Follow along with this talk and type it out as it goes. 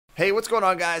Hey, what's going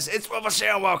on, guys? It's Woofless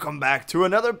here, and welcome back to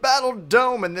another Battle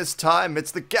Dome, and this time it's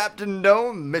the Captain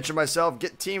Dome. Mitch and myself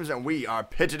get teams, and we are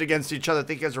pitted against each other. I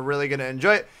think you guys are really going to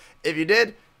enjoy it. If you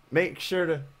did, make sure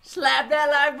to slap that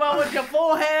like button with your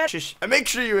forehead. And make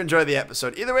sure you enjoy the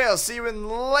episode. Either way, I'll see you in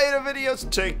later videos.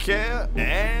 Take care,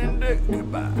 and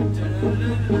goodbye.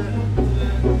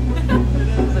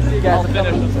 See you guys.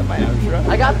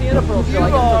 I got the interval, so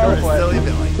I can go for it. Silly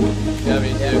Billy. Yeah,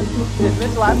 me too. Is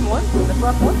this the last one? Is this the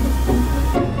last one?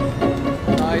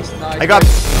 Nice. I got.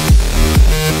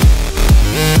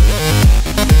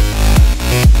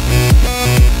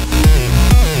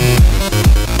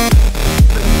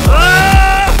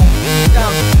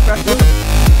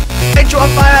 Light you on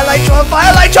fire! Light you on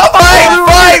fire! Light you on fire!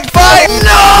 Fight!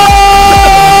 No!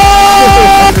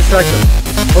 Distraction.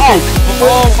 Okay.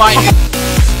 Oh my.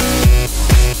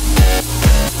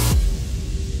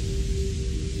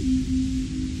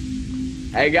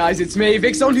 Hey guys, it's me,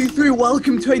 Vix123.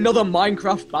 Welcome to another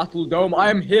Minecraft Battle Dome. I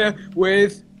am here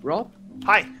with Rob.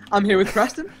 Hi. I'm here with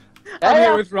Preston. I'm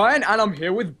here with Ryan, and I'm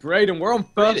here with Braden. We're on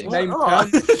first name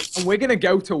terms, and we're gonna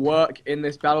go to work in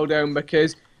this Battle Dome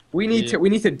because we need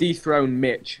to dethrone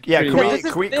Mitch. Yeah, can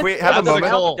we have a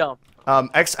moment? Dome.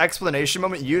 Explanation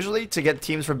moment. Usually, to get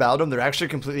teams for Battle Dome, they're actually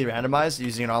completely randomized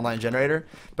using an online generator.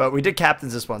 But we did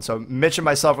captains this one, so Mitch and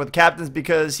myself were the captains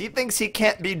because he thinks he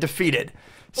can't be defeated.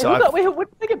 So wait, what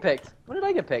did I get picked? When did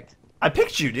I get picked? I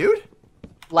picked you, dude.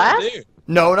 Last?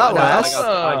 No, not last.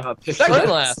 I got picked. Second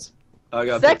last. I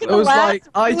got Second to last. It was like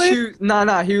I choose.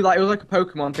 Nah. He like it was like a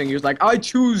Pokemon thing. He was like, I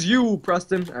choose you,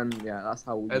 Preston, and yeah, that's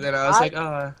how. And then I was like,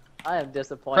 I am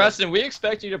disappointed. Preston, we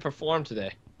expect you to perform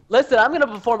today. Listen, I'm gonna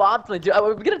perform optimally. Dude,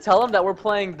 we're gonna tell them that we're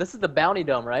playing. This is the Bounty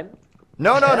Dome, right?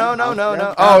 No. I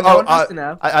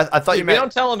thought you meant. We don't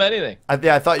tell them anything.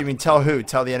 I thought you mean tell who?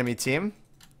 Tell the enemy team.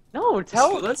 No, let's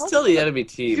tell the enemy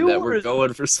team that we're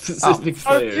going for specific players.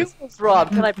 Our viewers, Rob,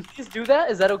 can I please do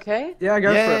that? Is that okay? Yeah,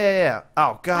 go for it. Yeah.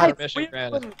 Oh God.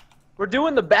 We're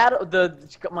doing the battle.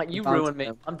 You ruined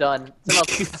me. I'm done.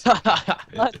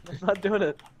 I'm not doing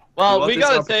it. Well, we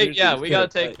gotta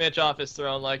take Mitch off his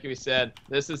throne, like we said.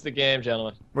 This is the game,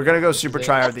 gentlemen. We're gonna go super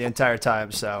tryhard the entire time,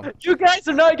 so. You guys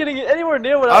are not getting anywhere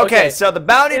near what I. Okay, so the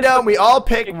Bounty Dome, we all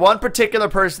pick one particular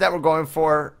person that we're going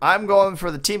for. I'm going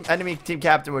for the enemy team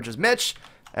captain, which is Mitch.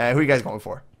 Who are you guys going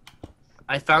for?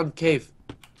 I found cave.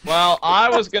 Well, I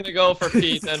was gonna go for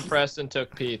Pete, then Preston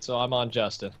took Pete, so I'm on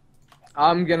Justin.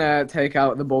 I'm gonna take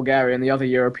out the Bulgarian, the other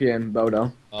European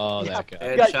Bodo. Oh, that guy.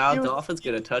 And Child Dolphin's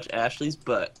gonna touch Ashley's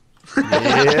butt.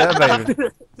 Yeah, baby.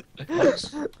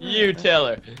 You tell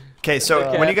her. Okay,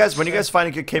 so when you guys find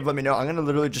a good cave, let me know. I'm gonna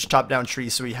literally just chop down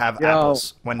trees so we have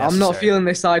apples when necessary. I'm not feeling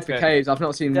this side for caves. I've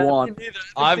not seen one.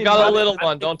 I've got a little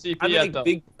one. Don't TP yet, though.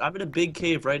 I'm in a big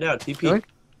cave right now. TP.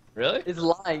 Really? He's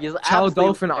lying. He's Child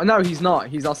Dolphin. No, he's not.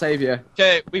 He's our savior.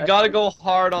 Okay, we gotta go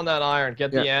hard on that iron.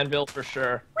 Get the anvil for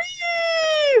sure.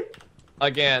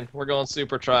 Again, we're going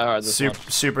super try hard this one.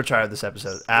 Super try hard this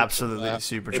episode. Absolutely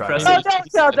super try hard. No,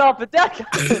 don't Child Dolphin.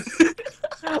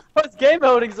 I was game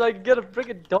moding so I could get a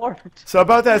freaking dart. So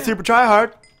about that super try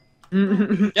hard.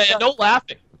 Yeah, no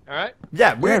laughing. All right.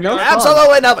 Yeah, we're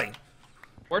absolutely nothing.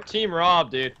 We're Team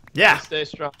Rob, dude. Yeah. Just stay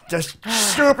strong. Just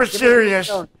super serious.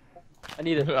 I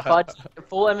need a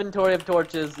full inventory of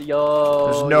torches,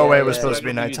 yo. There's no way it was supposed to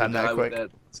be nighttime that quick. That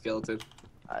skeleton.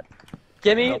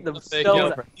 Give me the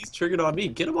stone. He's triggered on me.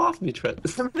 Get him off me, Trent.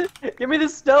 Give me the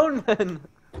stone, then.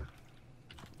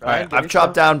 Alright, I've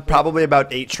chopped down probably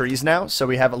about 8 trees now, so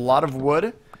we have a lot of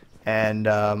wood, and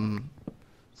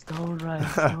Stone,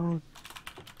 Ryan,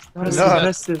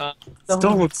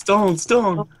 stone.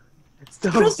 Stone.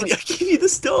 Preston, I gave you the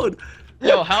stone.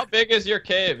 Yo, how big is your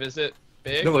cave? Is it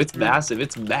big? No, it's massive.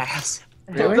 It's mass.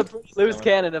 Really? It's a pretty loose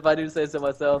cannon, if I do say so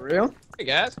myself. Real? Hey,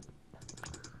 guys.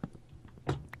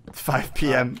 5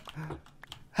 p.m.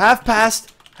 Half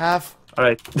past. Half.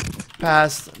 Alright.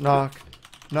 Past. Knock.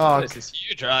 This is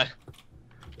huge, right?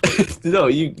 No,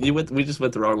 we just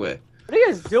went the wrong way. What are you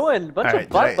guys doing? Bunch of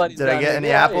butt buddies. Did I get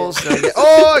any apples?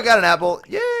 Oh, I got an apple.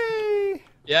 Yay!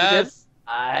 Yes.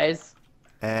 Nice.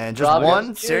 And just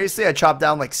one? Seriously? I chopped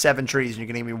down like 7 trees and you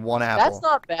can give me 1 apple. That's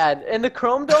not bad. In the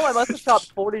Chrome Dome, I must have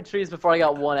chopped 40 trees before I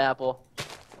got 1 apple.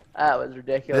 That was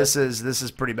ridiculous. This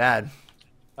is pretty bad.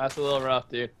 That's a little rough,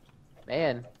 dude.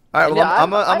 Man. Alright, well, I'm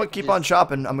gonna keep on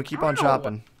chopping. I'm gonna keep on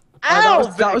chopping.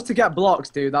 Oh, that was to get blocks,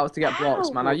 dude. That was to get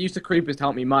blocks, man. I used the creepers to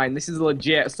help me mine. This is a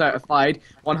legit, certified,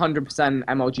 100%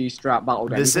 MLG strat battle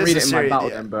game. This you can read is it in my battle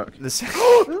game book. No!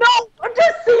 I'm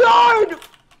just CR'd!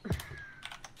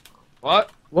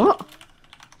 What? What?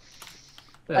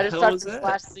 I just tried to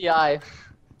slash CI.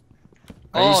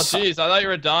 Oh, jeez, I thought you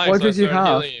were dying. What so did you I started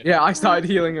have? healing you. Yeah, I started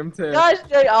healing him too. Gosh,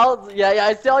 yeah,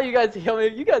 I saw you guys heal me.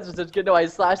 You guys are such good. No, I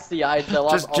slash CI, so I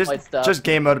lost all my stuff. Just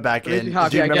game mode back What did in. you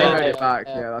have? Do you Yeah, remember? game mode back.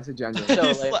 Yeah. Yeah, that's a genuine.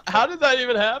 So lame. How did that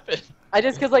even happen? I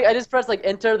just pressed like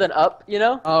enter then up, you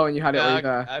know? Oh, and you had it Yeah, right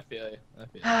there. I feel you. I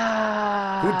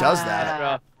feel you. Who does that?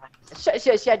 Bro. Shut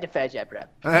the fudge up, bro.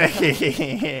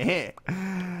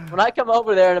 When I come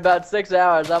over there in about 6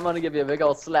 hours, I'm gonna give you a big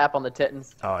old slap on the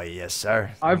tittins. Oh yes, sir.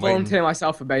 I I'm waiting. volunteer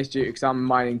myself for base duty because I'm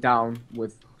mining down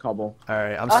with cobble. All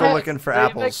right, I'm Oh, still hey, looking for hey, Vic.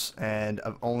 apples, and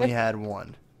I've only had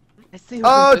one. I see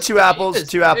Oh, This 2 cave apples. is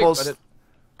 2 big, apples. but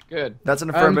Good. That's an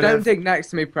Don't affirmative. dig next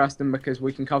to me, Preston, because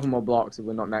we can cover more blocks if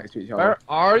we're not next to each other. Where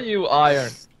are you,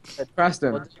 Iron?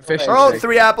 Preston, Well, efficiency. Oh,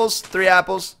 3 apples. 3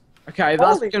 apples. Okay,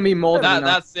 that's Holy gonna be more than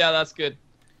enough. That's good.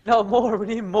 No, more. We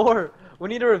need more. We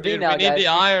need a ravine Dude, now, we need guys. the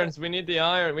irons. We need the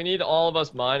iron. We need all of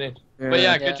us mining. But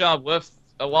Yeah. yeah, good Yeah. job, Woof.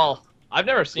 Well, I've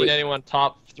never seen Wait. anyone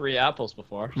top 3 apples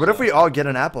before. What if we all get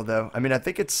an apple though? I mean, I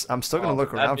think it's. I'm still gonna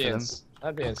look around for them.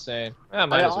 That'd be insane. Yeah, I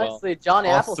might mean, as well. honestly, Johnny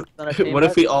All Apple's th- on our team. What if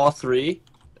right? we all 3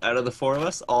 out of the 4 of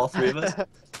us? All 3 of us?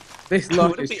 This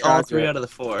luck What if is we all 3 tragic. out of the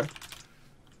 4?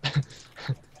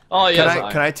 Oh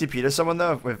yeah. Can I TP to someone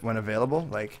though when available?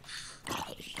 Like.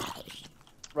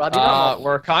 Robbie, no.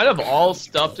 We're kind of all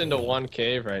stuffed into one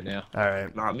cave right now. All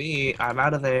right. Not me. I'm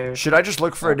out of there. Should I just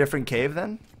look for a different cave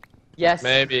then? Yes.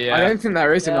 Maybe, I yeah. don't think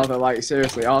there is Yeah. another, like,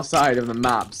 seriously, our side of the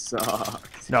map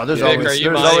sucks. No, there's Vic, always are you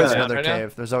there's mining always down another right now?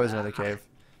 cave. There's always another cave.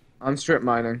 I'm strip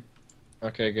mining.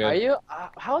 Okay, good. Are you?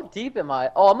 How deep am I?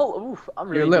 Oh, I'm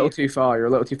really You're a little deep. too far, you're a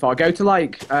little too far. Go to,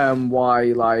 like, Y,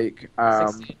 like,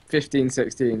 16. 15,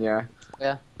 16, yeah.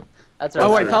 That's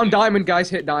Oh, right. wait, found diamond, guys,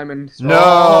 hit diamond. No.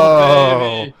 Oh,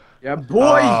 baby. Yeah,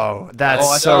 boy! Oh, that's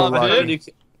I so found, lucky.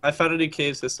 I found a new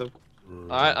cave system.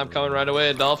 Alright, I'm coming right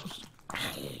away, Dolphin.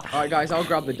 Alright, guys, I'll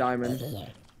grab the diamond.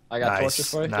 I got Nice, torches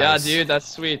for you. nice. Yeah, dude, that's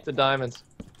sweet. The diamonds.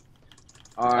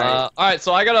 Alright. Alright,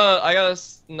 so I got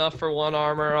enough for 1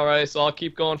 armor already, so I'll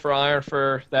keep going for iron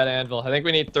for that anvil. I think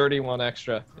we need 31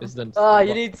 extra. Is the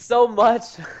You need so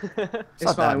much. It's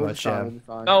not that we'll be much, fine, yeah. we'll be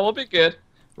fine. No, we'll be good.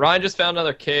 Ryan just found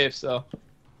another cave, so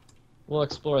we'll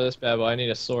explore this bad boy. I need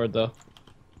a sword though.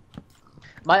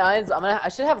 My eyes. I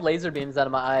should have laser beams out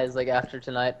of my eyes like after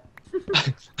tonight.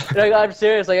 Like, I'm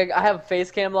serious. Like I have face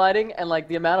cam lighting, and like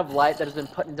the amount of light that has been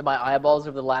put into my eyeballs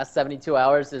over the last 72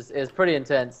 hours is pretty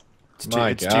intense. It's too, My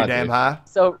it's too God, damn dude. high.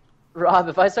 So, Rob,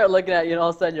 if I start looking at you and all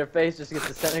of a sudden your face just gets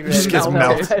disintegrated, Just gets no,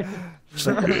 melted. Just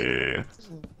like, "Ugh."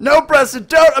 No, Preston,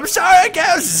 don't. I'm sorry,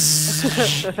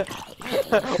 guys.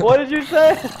 What did you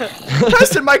say?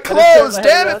 Preston, my clothes.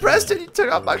 Damn it, Preston, you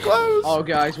took off my clothes. Oh,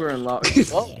 guys, we're in luck.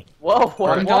 Whoa,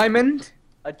 One diamond?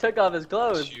 I took off his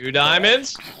clothes. 2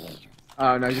 diamonds?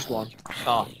 Oh, no, just one.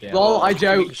 Oh, damn. Lol, I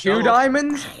joke. 2 shovel.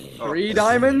 diamonds, Oh. 3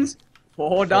 diamonds,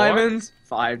 4 diamonds,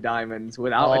 5 diamonds,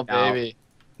 without Oh, a doubt. baby.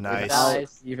 Nice. Without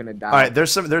Nice. even a doubt. All right,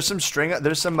 there's some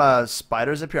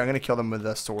spiders up here. I'm gonna kill them with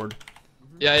a sword.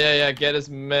 Yeah. Get as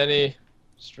many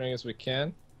string as we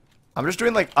can. I'm just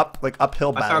doing like uphill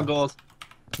I battle. found gold.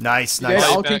 Nice, Yeah, nice.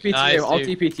 I'll Back. TP to Nice, you. I'll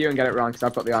dude. TP to you and get it wrong because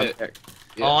I've got the iron Yeah. pick.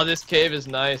 Yeah. Oh, this cave is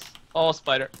nice. Oh,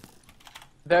 spider.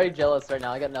 Very jealous right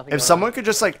now. I got nothing. If going someone could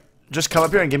just come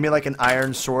up here and give me like an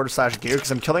iron sword / gear,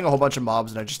 because I'm killing a whole bunch of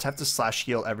mobs and I just have to /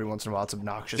 heal every once in a while. It's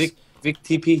obnoxious. Vic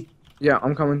TP. Yeah,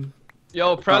 I'm coming.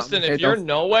 Yo, Preston, hey, if you're Dolph.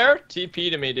 nowhere, TP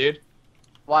to me, dude. on.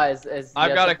 Why is I've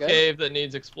yes, got a good? cave that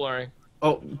needs exploring.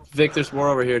 Oh, Vic, there's more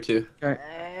over here too. Like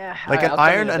alright, an I'll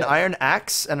come in a an bit. iron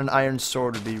axe and an iron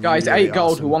sword would be Guys, really 8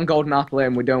 gold. awesome. We're 1 golden apple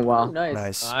in. We're doing Ooh, well. nice.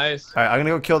 Nice. Nice. All right, I'm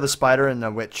gonna go kill the spider and the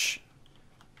witch.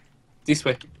 This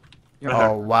way.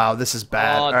 Oh wow, this is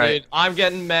bad. Oh, All right. dude, I'm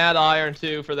getting mad iron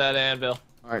too for that anvil.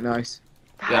 Alright, nice.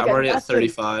 God, Yeah, I I'm got already at nothing.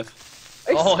 35.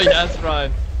 Oh, yes,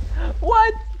 Ryan.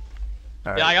 What?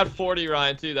 All Yeah, I right. got 40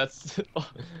 Ryan too. That's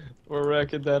we're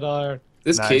wrecking that iron.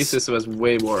 This Nice. cave system has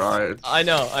way more iron. I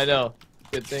know.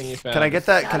 Good thing you found. Can I get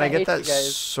that? God, Can I I get hate that you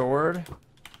guys. sword?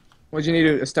 What do you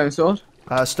need? A stone sword?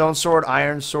 Stone sword,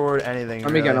 iron sword, anything.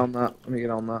 Let me get on that. Let me get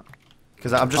on that.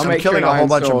 Because I'm I'll make you killing an a whole iron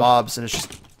bunch of sword. mobs and it's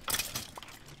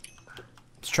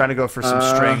just trying to go for some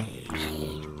string.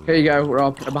 Here you go,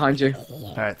 Rob. I'm behind you.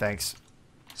 All right, thanks.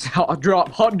 Hot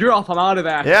drop. I'm out of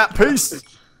there. Yeah, peace.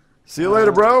 See you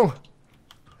later, bro.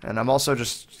 And I'm also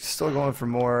just still going for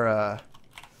more.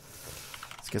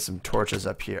 Let's get some torches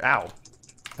up here. Ow.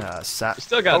 Sap. You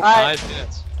still got Alright. 5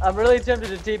 minutes. I'm really tempted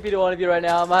to TP to one of you right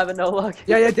now. I'm having no luck.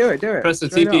 Yeah, do it. Press the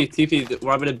Straight TP. up. TP.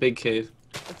 We're in a big cave.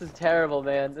 This is terrible,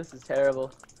 man. This is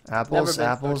terrible. Apples, Never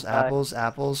been apples, so high. apples,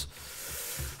 apples.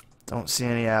 Don't see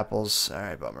any apples. All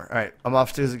right, bummer. All right, I'm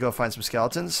off to go find some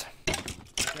skeletons.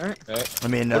 Okay. I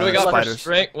mean, What do we got for spiders.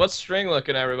 string? What's string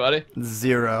looking, everybody?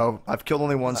 0. I've killed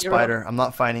only 1 0. spider. I'm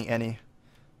not finding any.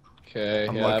 Okay,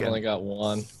 I'm yeah, I've looking. only got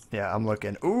 1. Yeah, I'm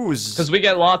looking. Ooh. Because we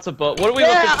get lots of both. What are we Yeah,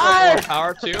 looking for? iron! More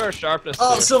power 2 or sharpness 2?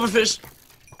 Oh, silverfish.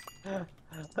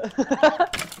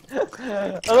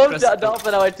 I love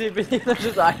Dolphin how I TP. There's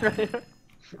just iron right here.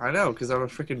 I know, because I'm a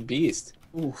freaking beast.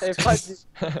 Hey, fuck you.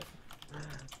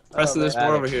 Preston, there's man.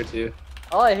 more over here too.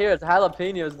 All I hear is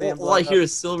jalapenos being All I blown hear up.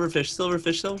 is silverfish,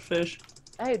 silverfish, silverfish.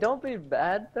 Hey, don't be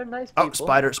bad. They're nice people. Oh,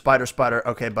 spider, spider, spider.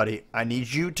 Okay, buddy. I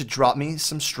need you to drop me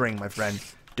some string, my friend.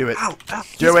 Do it. Ow, ow,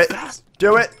 Do he's it. fast.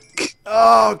 Do it.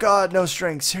 Oh, God, no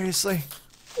string. Seriously?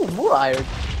 Ooh, more iron.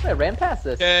 I ran past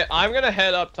this. Okay, I'm gonna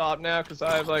head up top now because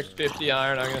I have like 50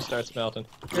 iron. I'm gonna start smelting.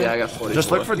 Yeah, I got 40. Just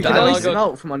look for You the can I'll always go-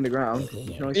 smelt from underground.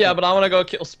 You can always Yeah, smelt. but I want to go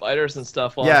kill spiders and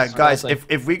stuff. While Yeah, I'm guys, smelting.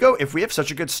 if we have such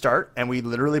a good start and we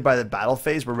literally by the battle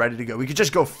phase we're ready to go, we could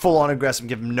just go full on aggressive and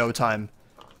give them no time.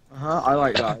 I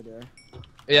like that idea.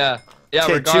 Yeah,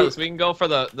 Okay, regardless, we can go for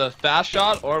the fast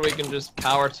shot, or we can just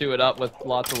power 2 it up with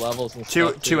lots of levels and Two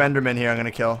stuff. too. Endermen here I'm gonna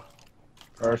kill.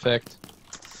 Perfect.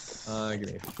 Give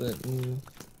me flint.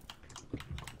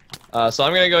 So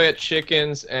I'm gonna go get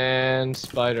chickens and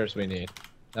spiders we need.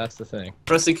 That's the thing.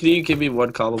 Preston, can you give me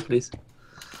 1 cobble, please?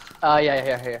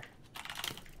 Yeah, here.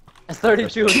 It's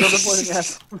 32 until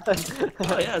the morning.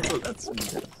 Oh yeah, that's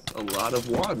a lot of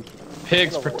 1.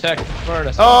 Pigs protect the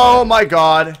furnace. Oh my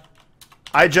God!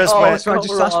 I just Oh, went. That's right,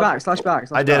 just slash back, slash back.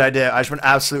 Slash I did. back. I just went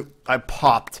absolute. I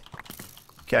popped.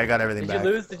 Okay, I got everything Did you back.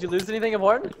 lose? Did you lose anything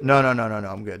important? No.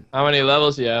 I'm good. How many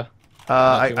levels? Yeah.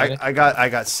 I too many? I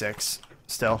got 6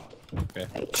 still. Okay.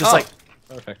 Just like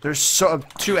Perfect. there's 2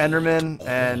 Endermen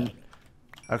and.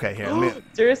 Okay, here. Let me.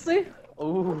 Seriously?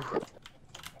 Ooh.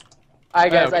 Alright,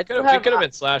 guys, Yeah, I we could have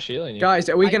been slash healing you. Guys,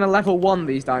 are we gonna level 1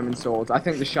 these diamond swords? I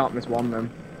think the sharpness won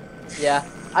them. Yeah.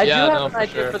 I Yeah, do no, have for an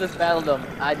idea sure. for this battle dome.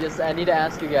 I need to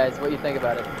ask you guys what you think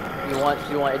about it. Do you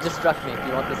want? It just struck me. Do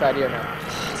you want this idea or no?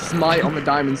 Smite on the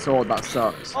diamond sword, that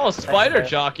sucks. Oh, spider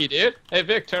jockey, dude. Hey,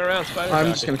 Vic, turn around, spider I'm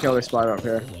jockey. just gonna kill this spider up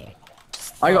here.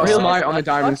 I got a Really? smite on the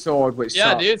diamond sword, which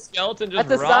Yeah, sucks. dude, skeleton just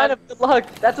That's a sign of good luck.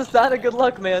 That's a sign of good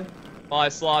luck, man. Oh, I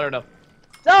slaughtered him.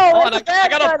 No, Oh, that's and a I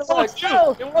bad got sign a of bow luck. too.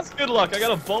 No. It was good luck. I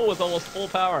got a bow with almost full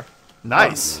power.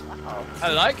 Nice.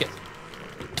 I like it.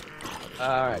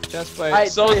 Alright, chest plate.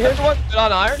 Alright, So so is here's- everyone good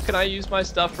on iron? Can I use my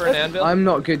stuff for an anvil? I'm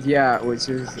not good yet, which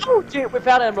is... Oh, dude, we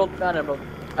found emerald.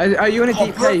 Are you in a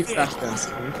deep cave, perfect.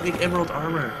 Preston? We can make emerald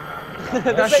armor.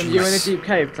 Preston, you in a deep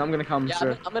cave? Because I'm gonna come Yeah,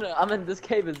 through. I'm in this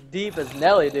cave as deep as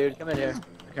Nelly, dude. Come in here.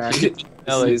 Okay.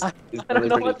 Nelly's- I don't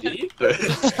know what pretty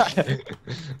that- deep.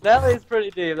 Nelly's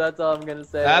pretty deep. That's all I'm gonna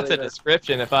say. That's a Nelly,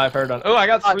 description if I've heard on. Oh, I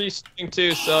got 3 string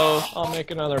too, so I'll make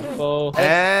another bow.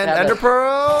 And Yeah, Ender that-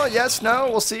 Pearl. Yes, no,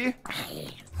 we'll see.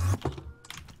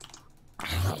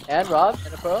 And Rob,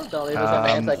 and a pro. Don't leave us on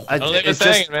hands like. Don't leave it us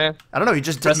just, hanging, man. I don't know. He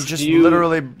just Preston, do you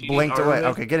literally need blinked armor away. then?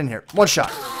 Okay, get in here. 1 shot.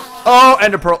 Oh,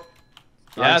 Ender Pearl.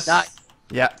 Yes. Nice.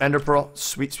 Yeah, Ender Pearl.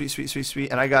 Sweet.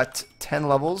 And I got 10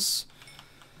 levels.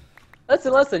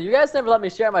 Listen. You guys never let me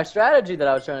share my strategy that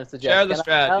I was trying to suggest. Share the Can I-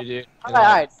 strategy, dude.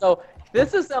 Alright, so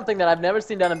this is something that I've never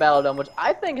seen done in Battle Dome, which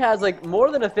I think has like more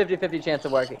than a 50-50 chance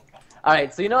of working.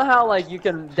 Alright, so you know how like you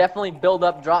can definitely build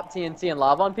up, drop TNT and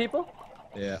lava on people?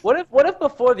 Yeah. What if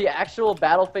before the actual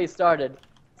battle phase started,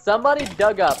 somebody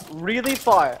dug up really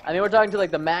far? I mean, we're talking to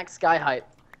like the max sky height.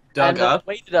 Dug and then up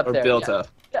waited up or there. built yeah. up?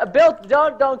 Yeah, built.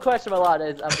 Don't question my lot.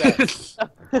 I'm good.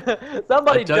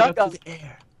 Somebody dug up. to the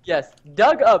air. Yes,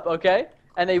 dug up. Okay,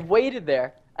 and they waited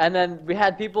there. And then we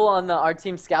had people on our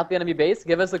team scout the enemy base,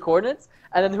 give us the coordinates,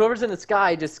 and then whoever's in the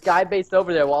sky just sky based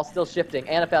over there while still shifting.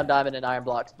 And I found diamond and iron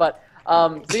blocks. But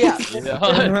so yeah.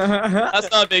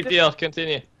 That's not a big deal.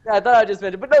 Continue. Yeah, I thought I just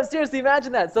mentioned, but no, seriously,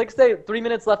 imagine that. So like, say 3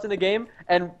 minutes left in the game,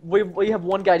 and we have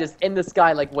one guy just in the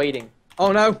sky, like waiting.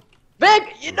 Oh no! Vic,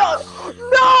 no,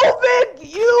 Vic,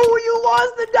 you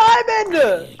lost the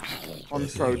diamond. I'm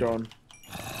so done.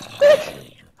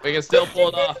 We can still pull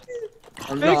it off.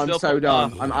 I'm Still so pulled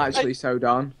done. off. I'm actually so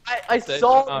done. I Stay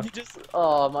saw on. you just.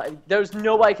 Oh my! There's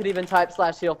no way I could even type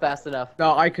 /heal fast enough.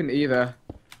 No, I couldn't either.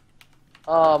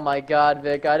 Oh my God,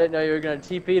 Vic! I didn't know you were gonna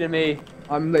TP to me.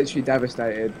 I'm literally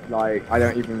devastated. Like, I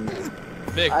don't even...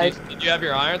 Vic, did you have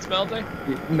your iron smelting?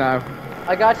 No.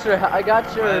 I got your. I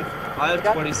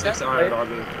have 26 iron on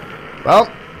me.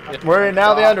 Well, we're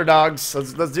now the underdogs.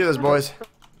 Let's do this, boys.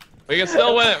 We can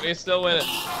still win it. We can still win it.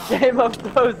 Game of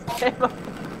throws. Game of.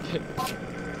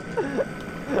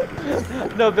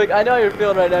 No, Vic. I know how you're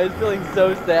feeling right now. He's feeling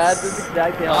so sad. This is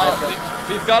exactly how I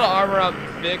feel. We've got to armor up,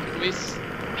 Vic.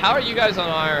 How are you guys on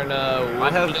iron? I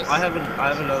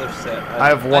have another set. I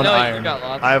have 1 know you iron. got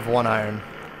lots. I have 1 iron.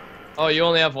 Oh, you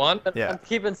only have one? Yeah. I'm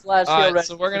keeping slash heal Alright, ready.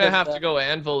 so we're gonna have to go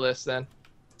anvil this then.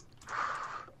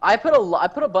 I put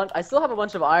a bunch. I still have a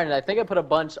bunch of iron. And I think I put a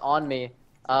bunch on me,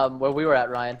 where we were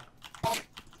at, Ryan.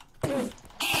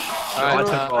 I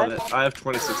took all of it. I have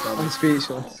 26 on I'm me.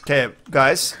 speechless. Okay,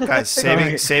 guys,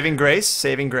 saving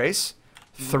grace.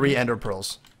 3 ender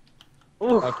pearls.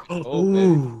 Ooh. Okay.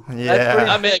 Oh, baby. Yeah,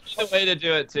 I mean, get a way to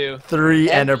do it too. 3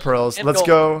 ender pearls. and Let's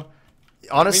go.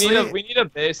 Honestly, We need a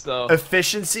base though.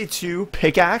 efficiency 2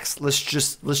 pickaxe. Let's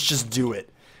just do it.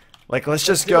 Like, let's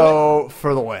just go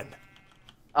for the win.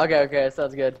 Okay,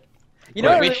 sounds good. You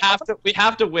know, Wait, what we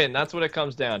have to win. That's what it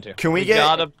comes down to. Can we get?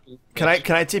 Gotta, Can I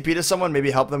TP to someone?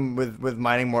 Maybe help them with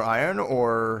mining more iron,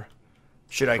 or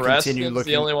should I continue Preston's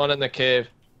looking? the only one in the cave.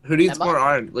 Who needs Am I- more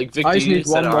iron? Like, Vic, I do just you need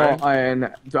set one more iron?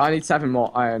 iron. I need 7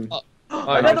 more iron. Oh,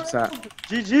 Another yeah. Set.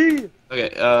 GG.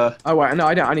 Okay, Oh wait, no,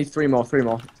 I don't. I need 3 more. 3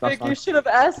 more. That's Nick, fine. you should have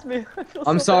asked me. I feel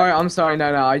I'm so sorry. bad. I'm sorry.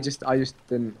 No, I just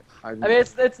didn't. I mean,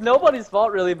 it's nobody's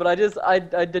fault really, but I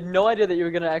did no idea that you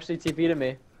were gonna actually TP to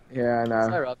me. Yeah, I know.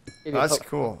 Sorry, Rob. Give me Oh, a that's poke.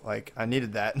 cool. Like, I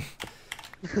needed that.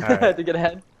 Alright. to get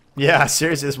ahead. Yeah,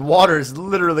 seriously, this water is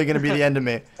literally gonna be the end of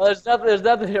me. Well, there's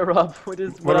nothing here, Rob. We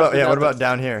just What went up about to what nothing. about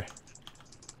down here?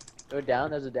 Go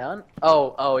down. There's a down.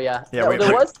 Oh yeah. Yeah, No, wait, there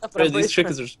wait. was stuff. But Wait, I'm these pretty sure-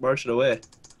 chickens are marching away.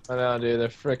 I know, dude. They're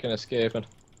freaking escaping.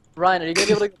 Ryan, are you gonna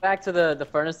be able to go back to the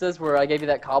furnaces where I gave you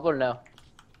that cobble or no?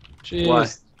 Jeez. Why?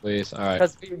 Please. All right.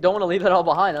 Because we don't want to leave that all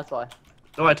behind. That's why.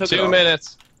 No, I took it 2 all.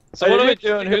 minutes. So Oh, what you are we did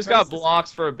doing? take Who's the got furnaces?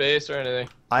 blocks for a base or anything?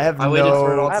 I have I waited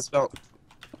for it all no. to spell.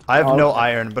 I have Oh, no okay.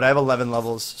 iron, but I have 11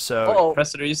 levels. So Oh.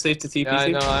 Preston, are you safe to TP? Yeah, I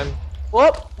know. I'm.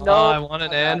 Whoop. No. Oh, I want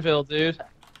an anvil, dude.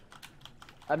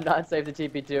 I'm not safe to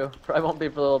TP2. Probably won't be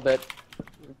for a little bit.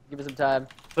 Give me some time.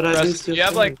 But I Preston, do you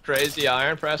have like crazy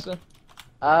iron, Preston?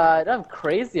 I don't have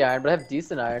crazy iron, but I have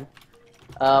decent iron.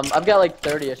 I've got like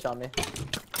 30ish on me.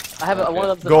 I have Okay. one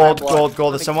of them's a gold, iron block. gold,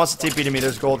 gold. If Let me- someone wants to TP to me,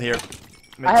 there's gold here.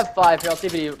 I have 5. Here, I'll TP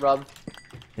to you, Rob.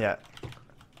 Yeah.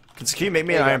 Can you make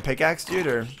me an There you iron pickaxe, dude?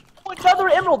 Or Oh, another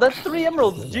emerald. That's 3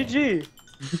 emeralds. GG.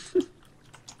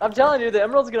 I'm telling you, the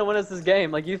emerald's gonna win us this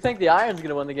game. Like, you think the iron's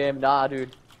gonna win the game? Nah,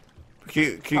 dude. can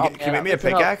you Oh, make man, me a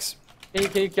listen up. pickaxe? Can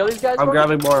you kill these guys? I'm for me?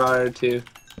 grabbing more iron too.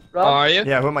 Rob? Are you?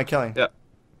 Yeah. Who am I killing? Yeah.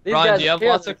 These Ryan, guys do you have here,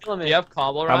 lots they're of? killing Do me. you have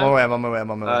cobble, I'm Ryan? on my way. I'm on my way.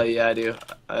 I'm on my way. Yeah, I do.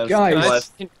 I have Guys. Can I-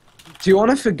 left. can- Do you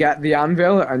want to forget the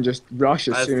anvil and just rush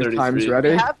I as have soon as 33. time's We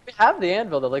ready? have the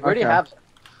anvil though. Like, we already Okay. have it.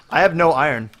 I have no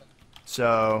iron.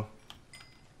 So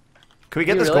can we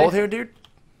get You this really? gold here, dude?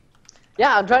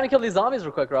 Yeah, I'm trying to kill these zombies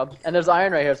real quick, Rob. And there's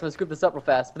iron right here, so I'm gonna scoop this up real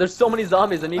fast. But there's so many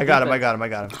zombies. I need. I got him. I defense. got him. I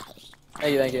got him.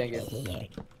 Thank you.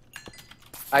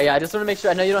 Yeah, I just want to make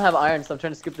sure. I know you don't have iron, so I'm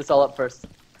trying to scoop this all up first.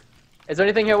 Is there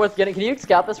anything here worth getting? Can you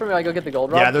scalp this for me while I go get the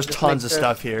gold, Rob? Yeah, there's Just to make tons of sure-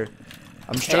 stuff here.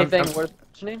 I'm just trying. Anything worth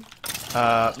mentioning?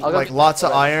 Uh, go like get lots of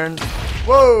the rest. iron.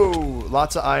 Whoa,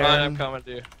 lots of Ryan, I'm iron. coming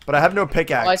to you. But I have no Oh, I see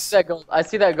pickaxe. that gold. I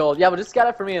see that gold. Yeah, but just scout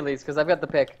it for me at least, because I've got the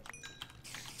pick.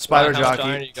 Spider Ryan, how much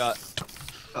iron jockey. you got?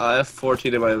 I have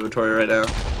 14 in my inventory right now.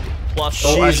 Plus.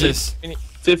 Oh, Jesus. We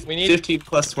need, We need- 15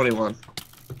 plus 21.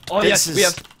 oh This yes, we is-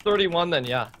 have 31 then.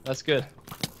 Yeah, that's good.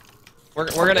 We're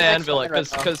gonna Okay, anvil it that's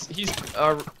fine right because he's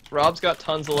Rob's got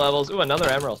tons of levels. Ooh, another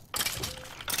emerald.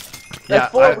 Yeah,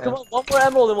 That's 4. I- Come on, one more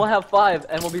emerald and we'll have 5,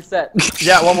 and we'll be set.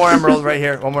 Yeah, one more emerald right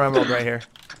here. One more emerald right here.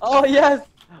 Oh yes,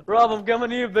 Rob, I'm coming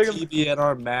to you, big.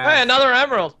 TBNR map. Hey, another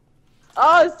emerald.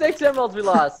 Oh, 6 emeralds we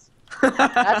lost.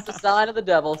 That's the sign of the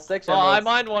devil. 6 Well, I emeralds.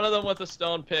 mined one of them with a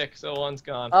stone pick, so one's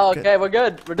gone. Oh, okay, we're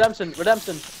good. Redemption.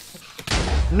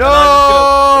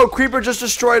 No! Creeper just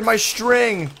destroyed my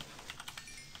string.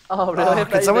 Oh, really? Oh, I thought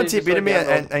can you someone just TP to showed me the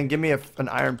emerald. and give me an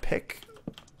iron pick?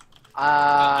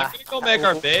 I'm gonna go make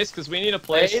our base because we need a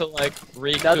place Wait. to like Another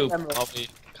recoup emerald. while we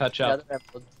catch up. Another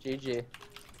emerald. GG.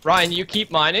 Ryan, you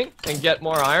keep mining and get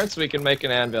more iron so we can make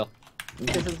an anvil.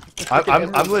 This is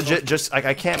I'm legit just like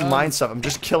I can't mine stuff. I'm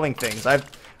just killing things. I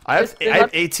have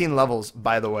 18 levels,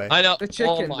 by the way. I know. The Oh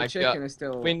chicken, my the chicken god. is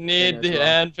still. We thing need as the well.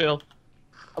 anvil.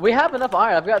 We have enough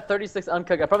iron. I've got 36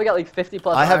 uncooked. I probably got like 50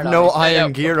 plus. I have iron on no me. iron Yeah.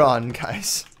 gear on,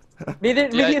 guys. Me Yeah.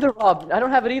 neither, Rob. I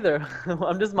don't have it either.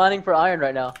 I'm just mining for iron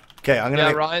right now. Okay, I'm gonna Yeah,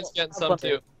 make, Ryan's getting some Plenty.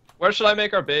 too. Where should I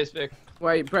make our base, Vic?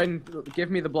 Wait, Brendan, give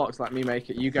me the blocks. Let me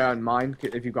make it. You go and mine.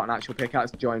 If you've got an actual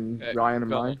pickaxe, join Okay, Ryan and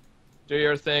go. mine. Do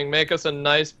your thing. Make us a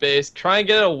nice base. Try and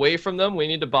get it away from them. We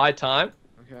need to buy time.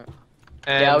 Okay.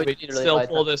 And Yeah, we we need to can really still buy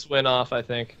pull time. this win off, I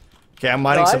think. okay, I'm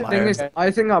mining No, I some think iron. Thing is, I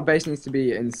think our base needs to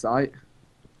be in sight.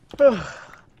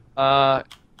 Uh,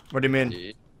 What do you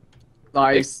mean?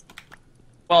 Like,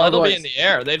 well, it'll be Otherwise- in the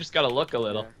air. They just gotta look a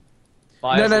little. Yeah.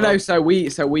 Buy no, us no, a no. little-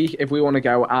 So we, if we want to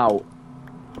go out,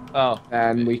 Oh,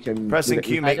 then we can. Preston, we-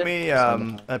 can you I make did- me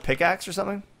a pickaxe or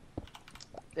something?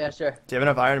 Yeah, sure. Do you have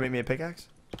enough iron to make me a pickaxe?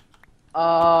 No,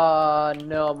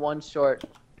 I'm one short.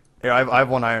 Here, I have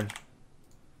 1 iron.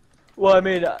 Well, I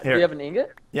mean, do Here. you have an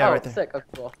ingot? Yeah, oh, right there. Sick. Okay,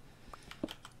 cool.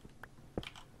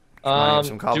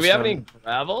 Some Do we have any cobblestone.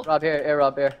 gravel? Rob here,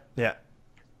 Rob here. Yeah.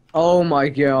 Oh my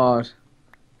god.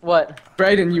 What?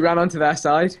 Brayden, you ran onto their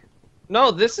side?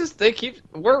 No, this is,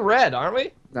 we're red, aren't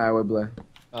we? No, we're blue.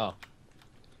 Oh.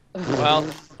 Well,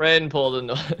 Braden pulled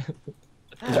into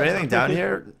Is there anything down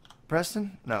here,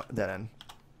 Preston? No, dead end.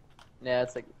 Yeah,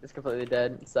 it's completely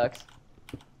dead. It sucks.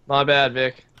 My bad,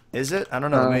 Vic. Is it? I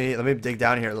don't know. Let me dig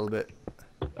down here a little bit.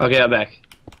 Okay, I'm back.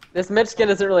 This Mitch skin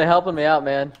isn't really helping me out,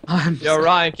 man. Yo,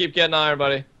 Ryan, keep getting iron,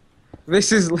 buddy.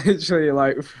 This is literally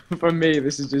like, for me,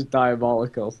 this is just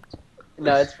diabolical.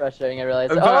 No, it's frustrating. I realize.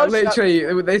 But Oh,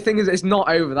 literally, the thing is, it's not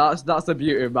over. That's the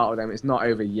beauty of Battle Dome. It's not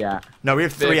over yet. No, we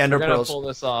have Vic, 3 ender we're gonna pearls. pull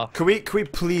this off. Could we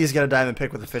please get a diamond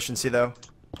pick with efficiency though?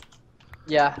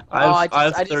 Yeah. I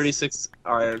have just- 36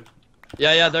 iron.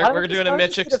 Yeah, I we're would doing just- a I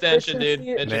Mitch would just get extension, dude.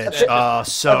 efficiency- Mitch Mitch, extension. oh,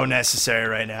 so necessary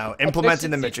right now.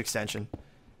 Implementing the Efficiency- Mitch extension.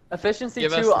 Efficiency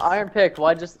Give us 2 the- iron pick.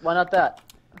 Why not that?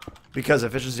 Because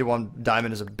efficiency 1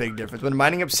 diamond is a big difference. When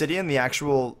mining obsidian, the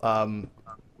actual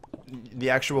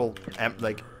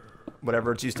like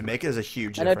whatever it's used to make it is a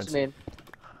huge I know what difference. you mean.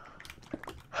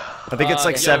 I think it's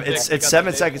like yeah, 7. Vic, It's you got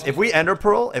 7 the seconds. If we ender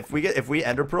pearl, if we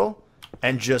ender pearl,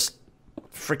 and just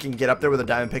freaking get up there with a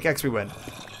diamond pickaxe, we win.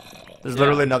 There's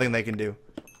literally nothing they can do.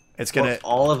 It's Well, gonna. if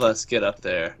all of us get up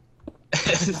there.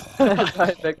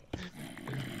 Right, Vic.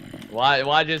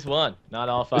 Why just 1? Not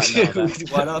all 5. No, that-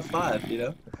 Why not 5, you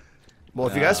know? Well,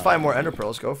 if you guys find more ender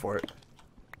pearls, go for it.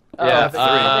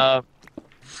 Yeah,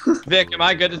 Vic, am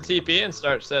I good to TP and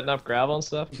start setting up gravel and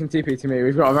stuff? You can TP to me.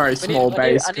 We've got a very small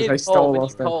base because they stole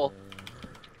us. Coal.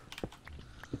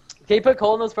 Can you put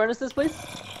coal in those furnaces, please?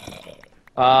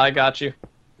 I got you.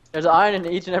 There's iron in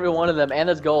each and every one of them, and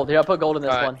there's gold. Here, I'll put gold in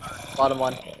this Alright. one. Bottom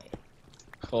one.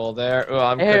 Cool there. Oh,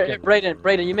 I'm Here, cooking.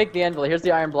 Braden, you make the anvil. Here's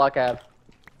the iron block I have.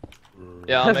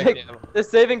 Yeah, I'll make the The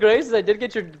saving grace is I did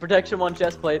get your protection 1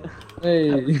 chest plate.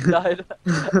 Hey. Died.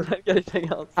 I didn't get anything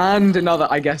else. And another,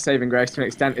 I guess, saving grace to an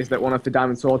extent is that one of the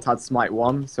diamond swords had smite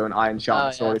 1, so an iron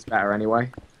sharp sword is better anyway.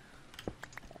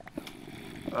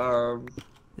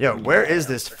 Yo, where is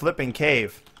this flipping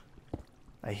cave?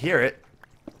 I hear it.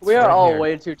 It's We are right all here.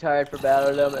 way too tired for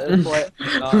battle dome at this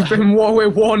point. We're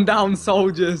worn down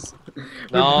soldiers.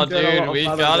 No, We've done a lot dude, of we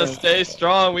battle gotta dome. stay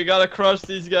strong. We gotta crush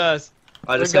these guys.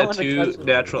 I just We're had going to 2 catch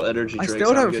natural energy I drinks. still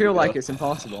I'm don't good feel to like go. it's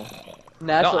impossible.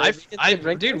 Naturally, No, we can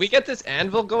drink dude, this. we get this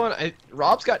anvil going.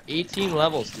 Rob's got 18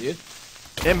 levels, dude.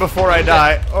 In before I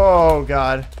die. Oh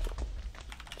god.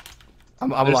 I'm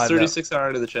There's alive now. 36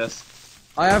 iron in the chest.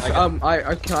 I have,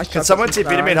 can Can someone TP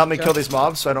to me and help me kill these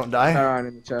mobs so I don't die? Iron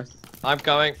in the chest. I'm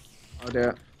coming. I'll do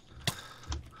it.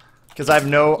 Because I have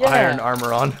no Yeah. iron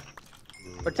armor on.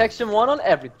 Protection 1 on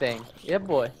everything. Yeah,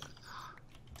 boy.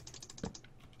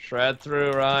 Shred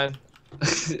through, Ryan.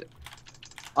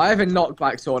 I have a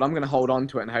knockback sword. I'm gonna hold on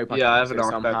to it and hope I Yeah, can I have use a it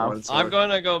knockback somehow. one. I'm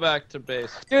gonna go back to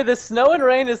base. Dude, the snow and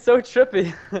rain is so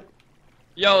trippy.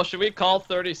 Yo, should we call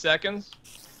 30 seconds?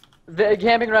 The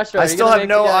camping restaurant. I still have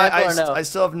no I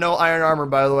still have no iron armor,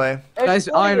 by the way. There's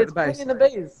iron at the base. In the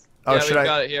base. Oh, yeah, should we've I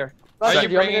got it here. Russ, Are do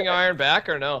you you want me bringing to- iron back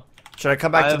or no? should I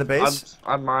come back to the base?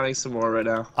 I'm mining some more right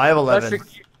now. I have 11.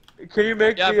 Can you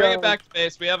make Yeah, the, bring it back to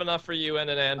base. We have enough for you and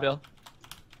an anvil.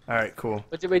 All right, cool.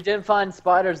 But we didn't find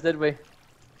spiders, did we?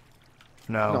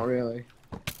 Not No. really.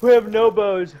 We have no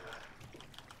bows.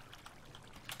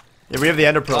 Yeah, we have the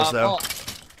ender pearls though. well,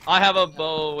 I have a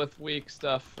bow with weak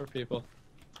stuff for people.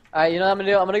 Alright, you know what I'm gonna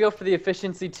do? I'm gonna go for the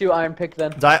efficiency 2 iron pick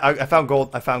then. I found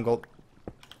gold. I found gold.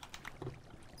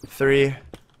 3.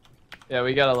 Yeah,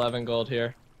 we got 11 gold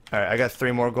here. All right, I got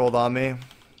 3 more gold on me.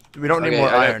 We don't need Okay, more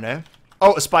I got- iron, eh?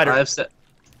 Oh, a spider.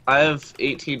 I have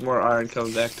 18 more iron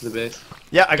coming back to the base.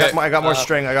 Yeah, I got Okay, more. I got more uh,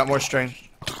 string. I got more string.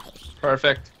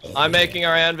 Perfect. I'm making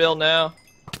our anvil now.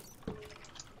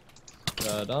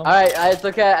 Alright, it's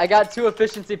okay. I got 2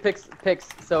 efficiency picks,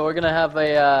 so we're gonna have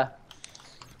a,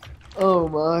 Oh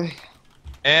my.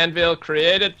 Anvil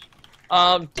created.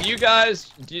 Do you guys,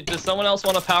 does someone else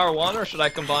want a power 1 or should I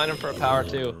combine them for a power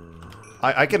 2?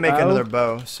 I can make Bow. another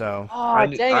bow. So Oh, I dang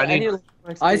need- it. I I need-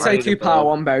 need I'd say need a 2 power bow.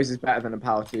 1 bows is better than a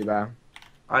power 2 bow.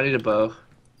 I need a bow.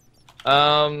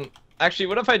 Actually,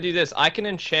 what if I do this? I can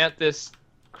enchant this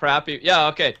crappy. Yeah,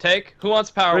 okay. Who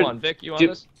wants power Red- 1? Vic, you want do-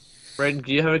 this? Brayden,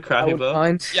 do you have a I crappy would bow?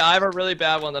 mind. Yeah, I have a really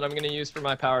bad one that I'm gonna use for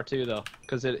my power 2 though,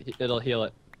 because it'll heal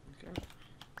it.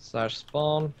 Slash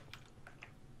spawn.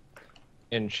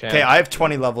 Enchant. okay, I have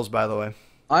 20 levels by the way.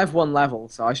 I have 1 level,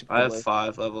 so I should I probably. have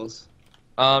 5 levels.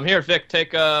 Here, Vic,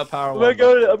 take power I'm 1.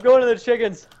 going to the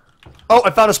chickens. Oh, I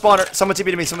found a spawner. Someone TP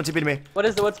to me. Someone TP to me. What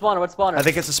is it? What spawner? What spawner? I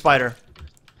think it's a spider.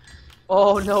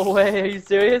 Oh, no way. Are you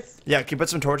serious? Yeah, can you put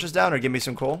some torches down or give me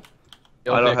some coal?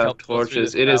 Yo, I don't Vic, have help us through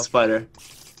torches. this It is now. spider.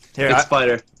 Here, It's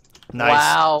spider. nice.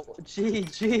 Wow.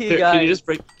 GG, Here, guys. can you just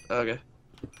break? Okay.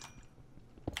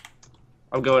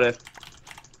 I'm going in.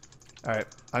 All right,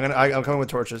 I'm coming with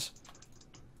torches.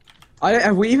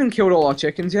 Have we even killed all our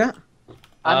chickens yet?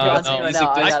 I'm no, right now.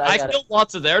 I I got it. killed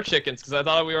lots of their chickens because I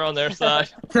thought we were on their side.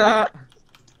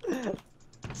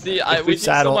 See, we used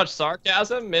so saddle. much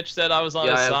sarcasm. Mitch said I was on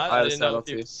Yeah, his I have- side. I I have didn't know saddle if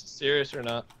he too. was serious or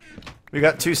not. We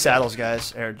got 2 saddles,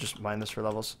 guys. Here, just mine this for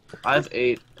levels. I have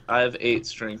 8. I have 8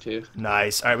 string too.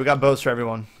 Nice. All right, we got bows for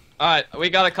everyone. All right, we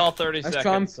gotta call 30 Let's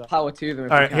try and seconds. So. power to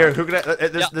them. All right, here. Who can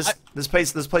Yeah, this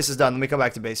place is done. Let me go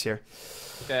back to base here.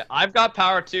 Okay, I've got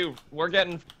power too. We're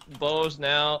getting bows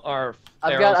now, or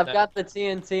I've arrows got now. the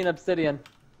TNT and obsidian.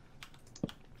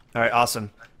 All right,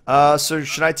 awesome. So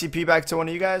should I TP back to one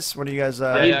of you guys? What do you guys?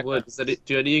 I yeah, need wood.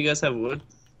 Do any of you guys have wood?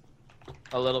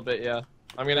 a little bit, yeah.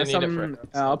 I'm gonna need it for.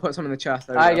 I'll put some in the chest.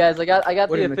 There All we right, go. guys. I got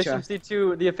Put the it in the efficiency chest.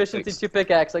 2, the efficiency Thanks. 2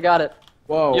 pickaxe. I got it.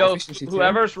 Whoa, Yo, efficiency two.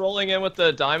 whoever's rolling in with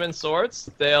the diamond swords,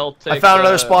 they'll take. I found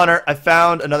another the- spawner. I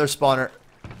found another spawner.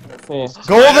 4.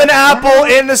 Golden apple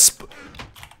in the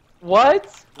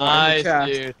What? Nice, chat.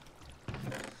 dude.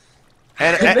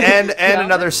 and Yeah.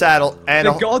 another saddle and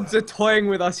The a, gods are toying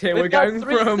with us here. We're We've got going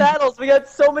 3 from. saddles. We got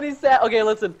so many saddles. Okay,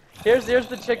 listen. Here's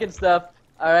the chicken stuff.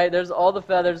 All right, there's all the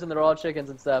feathers and they're all chickens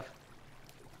and stuff.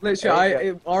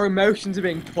 Literally, our emotions are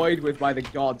being toyed with by the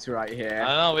gods right here.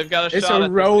 I know we've got a It's shot a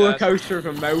at roller this, guys. coaster of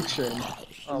emotion. Oh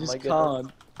You my just goodness. can't.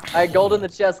 All right, gold in the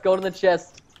chest. Gold in the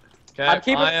chest. Okay, I'm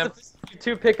keeping I am. the efficiency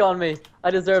 2 pick on me.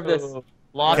 I deserve this. Ooh,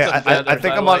 lots okay, of I feathers.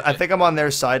 think I'm like on. I it. think I'm on their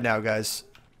side now, guys.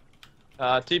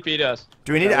 TP does.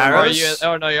 Do we need Or arrows? you,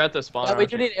 oh no, you're at the spawn. Yeah, we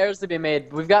do need arrows to be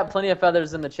made. We've got plenty of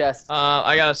feathers in the chest.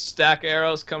 I got a stack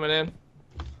arrows coming in.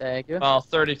 Thank you. Oh,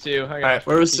 32. I got Alright.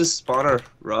 Where was this spawner,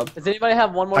 Rob? Does anybody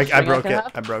have one more I string broke can it.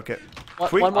 have? I broke it. One,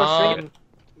 Can we- one more string.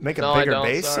 Make a No, I bigger don't,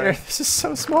 base sorry. here. This is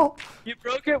so small. You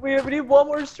broke it. We need one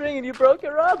more string, and you broke it,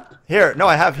 Rob. Here, no,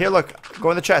 I have. Here, look. Go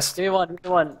in the chest. Give me one. Give me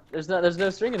one. There's no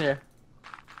string in here.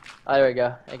 Oh, there we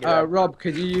go. Thank you, Rob. Rob,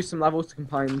 could you use some levels to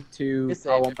combine to Yes,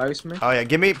 our I one bows for me? Oh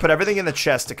yeah, put everything in the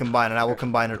chest to combine, and I will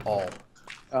combine it all.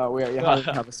 We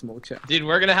have a small chest. Dude,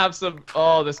 we're gonna have some.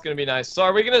 Oh, this is gonna be nice. So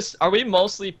are we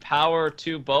mostly power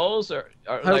 2 bows, or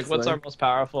like what's our Hopefully. most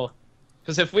powerful?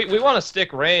 Because if we want to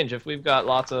stick range, if we've got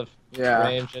lots of Yeah.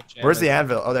 range. Where's the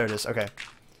anvil? Oh, there it is. Okay.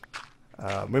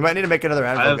 We might need to make another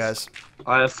anvil, have- guys.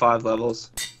 I have 5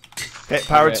 levels. Okay,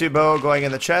 power Okay. 2 bow going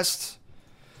in the chest.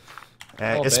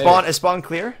 And Oh, is babe. spawn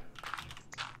clear?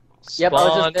 Yep, I was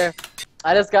Spawn.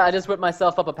 just there. I just whipped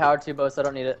myself up a power 2 bow, so I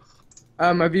don't need it.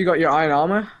 Have you got your iron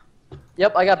armor?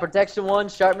 Yep, I got protection 1,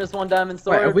 sharpness 1, diamond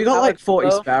sword. Wait, have we got power like 2 40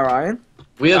 bow. spare iron?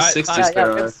 We have Alright, 60 Yeah, spare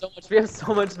we iron. have so much. We have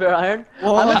so much spare iron.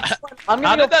 What? I'm How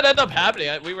gonna did that end up happening?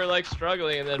 We were like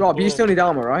struggling, and then. Rob, you boom. still need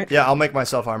armor, right? Yeah, I'll make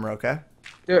myself armor, okay?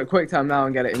 Do it quick time now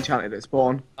and get it enchanted at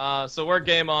spawn. So we're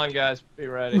game on, guys. Be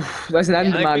ready. There's an I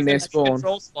think enderman we near can spawn.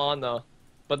 control spawn though,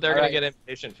 but they're Alright. gonna get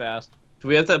impatient fast. Do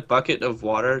we have that bucket of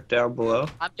water down below?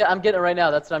 I'm getting it right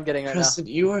now. That's what I'm getting right now. Preston,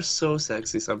 you are so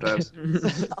sexy sometimes.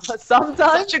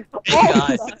 Sometimes. Such a great all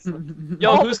guy. the time.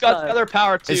 Yo, All who's the got time. the other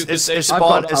power too? Is, 'Cause is, they is should-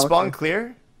 spawn got is power spawn too.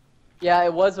 clear? Yeah,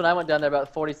 it was when I went down there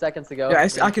about 40 seconds ago. Yeah,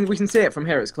 we can see it from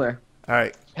here. It's clear. All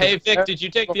right. Hey Vic, did you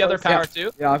take the other power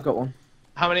too? Yeah, I've got one.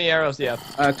 How many arrows do you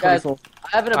have? 24.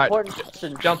 I have an Alright. important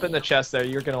question. Jump in the chest there.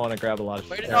 You're gonna want to grab a lot of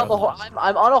Where did arrows. all the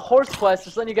I'm on a horse quest.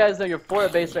 Just letting you guys know you're 4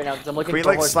 at base right now because I'm looking Can we for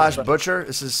like horses. slash but- butcher?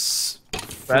 This is.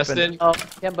 Preston, Oh,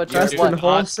 can't butcher You're it. Preston What? doing-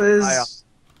 horses.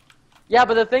 Yeah,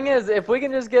 but the thing is, if we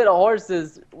can just get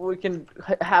horses, we can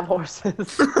have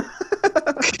horses.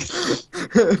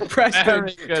 Preston,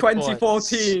 Very good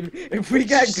 2014. If we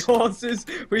get horses,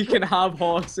 we can have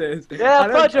horses. Yeah, I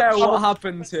don't budget care what horses.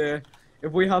 happens here.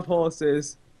 If we have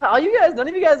horses. All you guys, none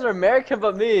of you guys are American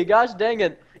but me. Gosh dang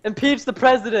it. Impeach the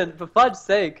president, for fudge's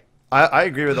sake. I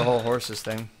agree with the whole horses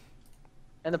thing.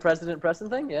 And the President Preston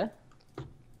thing, yeah?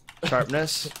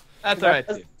 Sharpness. that's alright.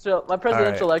 My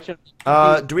presidential election.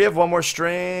 Do we have one more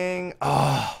string?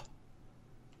 Oh.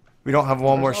 We don't have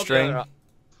one more Where's all the string. other-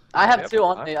 I have Yep. 2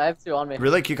 on me. I have 2 on me.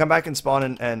 Really? Can you come back and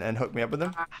spawn and hook me up with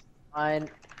them? Fine.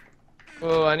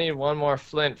 Oh, I need one more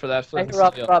flint for that Hey, flint.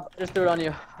 Rob, steel. Rob, I just threw it on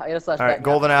you. I gotta slash All right, back now.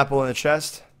 golden apple in the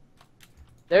chest.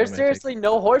 There's I'm gonna seriously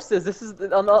no horses. This is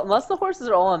unless the horses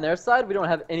are all on their side, we don't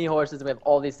have any horses and we have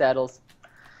all these saddles.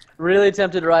 Really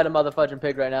tempted to ride a motherfudging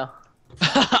pig right now. Do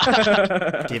you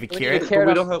have a We need carrot? a carrot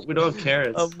we on- don't have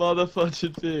carrots. A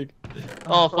motherfucking pig.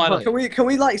 Oh, finally. Can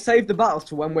we like save the battles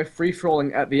to when we're free for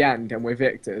alling at the end and we're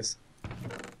victors?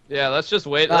 Yeah, let's just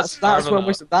wait. That's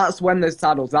when there's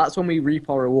saddles. That's when we reap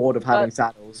our reward of having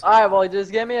saddles. Alright, well,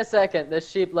 just give me a second. This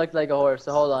sheep looked like a horse,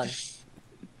 so hold on.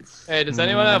 Hey, does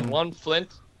anyone have one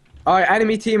flint? Alright,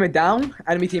 enemy team are down.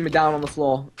 Enemy team are down on the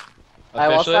floor. Alright,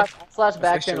 well, Officially? I'll slash back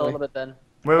in a Officially. little bit then.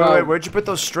 Wait. Where'd you put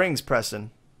those strings, Preston?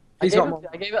 I He's gave got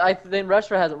it, I think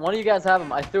Rushford has it. One of you guys have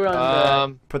them. I threw it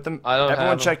on Put them. I don't Everyone,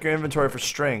 have 'em. check your inventory for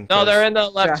string. No, 'cause- they're in the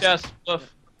left Chest. chest.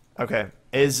 Woof. Okay.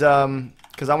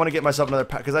 Because I want to get myself another.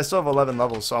 Because I still have 11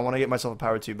 levels, so I want to get myself a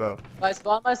power 2 bow. If I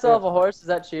spawn myself a horse, is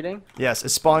that cheating? Yes.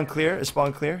 Is spawn clear? Is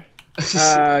spawn clear?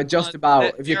 Just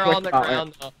about. If you They're click on the about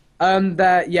ground,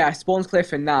 though. it. Yeah, spawn's clear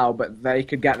for now, but they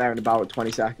could get there in about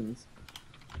 20 seconds.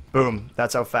 Boom.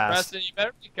 That's how fast. Preston, you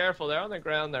better be careful. They're on the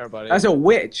ground there, buddy. That's a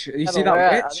witch. You see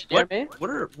that witch? You hear me?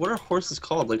 What are horses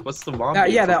called? Like, what's the mob? Yeah,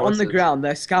 name yeah, for they're on the horses? ground.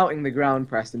 They're scouting the ground,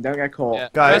 Preston. Don't get caught. Yeah.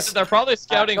 Guys. Preston, they're probably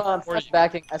scouting Go on, for you. slash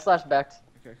backing. I slash backed.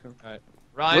 Okay, cool.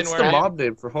 Ryan, What's where the are you? mob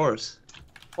name for horse?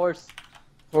 Horse.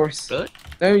 Horse. Really?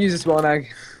 Don't use a spawn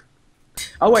egg.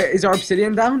 Oh wait, is our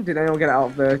obsidian down? Did anyone get it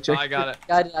out of the chicken? I got it.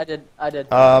 Yeah, I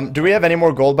did. Do we have any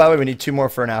more gold, by the way? We need 2 more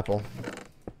for an apple.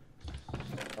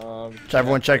 Should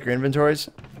everyone check your inventories?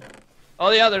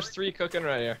 Oh yeah, there's 3 cooking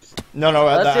right here. No,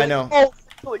 Let's I get- know.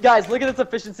 Oh, guys, look at this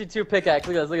efficiency 2 pickaxe.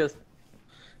 Look at this. Look at this.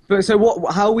 But so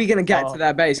what? How are we gonna get to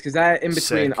their base? Because they're in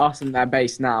between Sick. us and their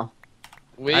base now.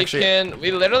 We Actually-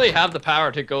 we literally have the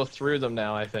power to go through them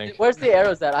now, I think. Where's the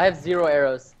arrows at? I have 0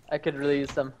 arrows. I could really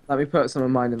use some. Let me put some of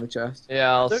mine in the chest.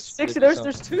 Yeah, I'll There's speak 60. to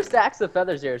There's some. 2 stacks of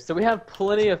feathers here, so we have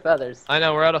plenty of feathers. I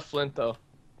know, we're out of flint though.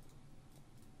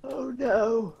 Oh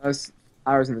no. There's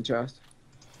arrows in the chest.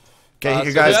 Okay, so you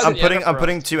who guys. has I'm the putting. ender I'm pearls?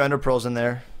 putting 2 ender pearls in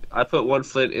there. I put 1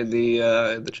 flint in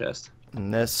the chest.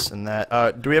 And this and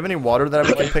that. Do we have any water that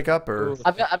I can pick up, or?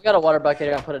 I've got a water bucket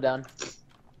here. I'll put it down.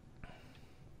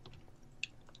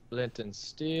 Flint and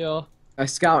steel. They're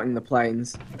scouting the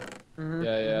plains. Mhm.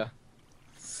 Yeah.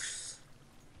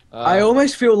 I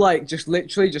almost feel like just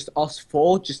literally just us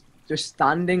 4 just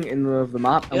standing in the middle of the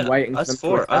map and Yeah, waiting us for them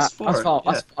four, to attack. us four,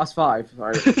 yeah. Us 5.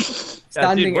 Sorry. Yeah,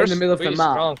 Standing dude, we're in the middle of the pretty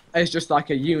map strong. is just like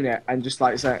a unit and just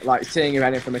like seeing if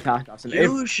any of them attack us. And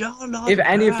You shall not if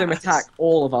any of them pass. attack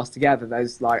all of us together,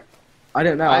 there's like I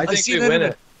don't know. I I think just, we win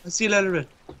it. I see Letterman.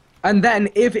 and then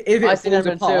if I it see falls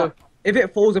Enderman apart, too. if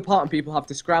it falls apart and people have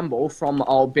to scramble from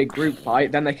our big group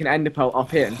fight, then they can ender pearl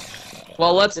up in.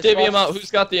 Well, let's Just divvy watch- them out.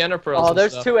 Who's got the ender pearls? Oh, and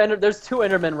there's stuff? 2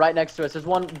 Endermen right next to us. There's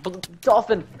one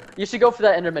dolphin. You should go for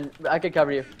that Enderman. I could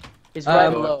cover you. He's right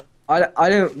below. I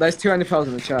don't. There's 2 ender pearls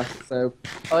in the chest, so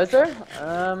Oh, is there?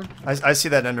 I see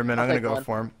that Enderman. I'm I'll gonna take go one.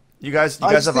 for him. You guys I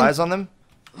have just think- eyes on them?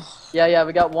 Yeah.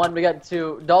 We got 1. We got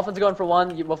 2. Dolphin's going for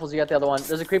 1. Waffles, you got the other one.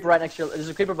 There's a creeper right next to you. There's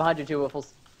a creeper behind you too,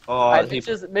 Waffles. Oh, Alright, he,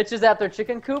 Mitch is at their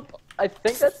chicken coop. I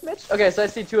think that's Mitch. Okay, so I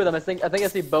see 2 of them. I think I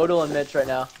see Bodil and Mitch right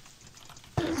now.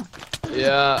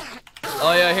 Yeah.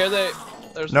 Oh yeah, here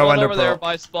there's No one ender over there pearl.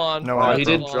 by spawn. No oh, ender he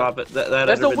pearl. did drop it. That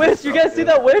There's a Enderman witch. did You drop guys see it.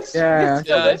 that witch? Yeah. You guys see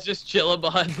that Yeah, witch? it's just chilling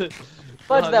behind the.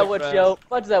 Fudge behind that the witch, grass. yo.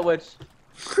 Fudge that witch.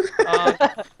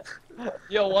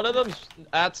 Yo, one of them's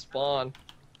at spawn.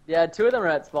 Yeah, 2 of them are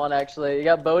at spawn actually. You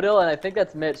got Bodil and I think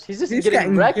that's Mitch. He's just he's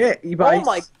getting wrecked. hit by. Oh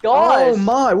my gosh. Oh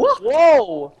my! What?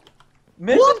 Whoa!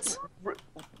 Mitch What?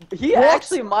 He What?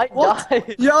 actually might What?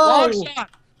 die. Yo! Long shot.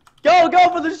 Go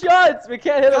for the shots! We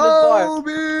can't hit him this far.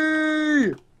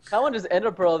 Kobe! That one just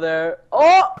ender pearl there.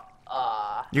 Oh!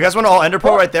 You guys want to all ender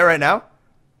pearl right there, right now?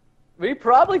 We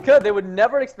probably could. They would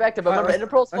never expect it, but Alright, remember, ender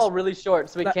pearls let's- fall really short,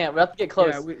 so we let- can't. We have to get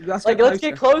close. Yeah, let's Let's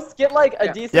get close. Get like a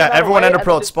Yeah. decent. Yeah, amount of everyone weight, ender and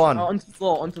pearl then at spawn. Onto the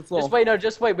floor. Onto the floor. Just wait, no,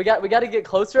 just wait. We got to get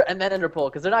closer and then ender pearl,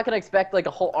 because they're not gonna expect like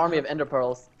a whole army of ender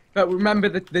pearls. But remember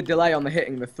the delay on the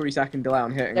hitting, the 3-second delay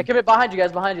on hitting. Yeah, come here, behind you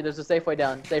guys, behind you. There's a safe way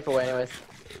down. Safer way, anyways.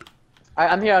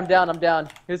 Alright, I'm here. I'm down.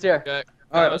 Who's here? Okay.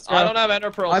 Alright, let's go. I don't have ender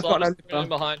pearls, I've so got I'm an just ender pearl. running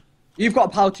behind. You've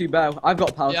got Pow 2 bow. I've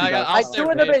got Pow 2 Yeah, I got- bow. I'll Two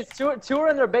in their base. Two are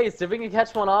in their base. If we can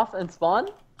catch one off and spawn.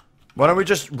 Why don't we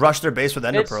just rush their base with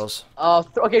ender Mitch- pearls?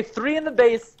 Okay, 3 in the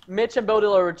base. Mitch and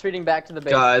Bodil are retreating back to the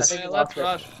base. Guys. I think Okay, we let's lost it.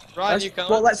 rush. Ryan, you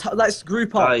coming? Well, let's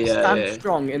group up. Oh, yeah, stand yeah.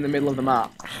 strong in the middle of the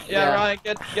map. yeah, yeah. Ryan,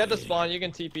 get to spawn. You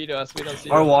can TP to us. We don't see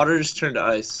Our you. water just turned to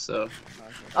ice, so.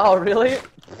 Oh, really?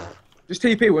 Just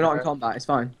TP. We're not in combat. It's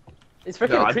fine. It's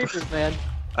freaking No, I- creepers, man.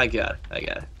 I got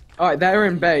it. All right, they're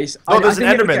in base. Oh, there's I an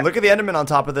think it would enderman. get- Look at the enderman on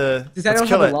top of the. Does Let's anyone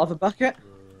kill have it. a lava bucket?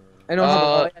 Anyone have a Uh,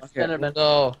 lava Yes, bucket? Enderman.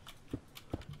 No.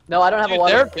 No, I don't have a Dude,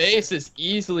 water. their base is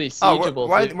easily Oh,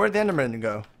 siegeable. dude. where'd the enderman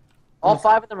go? All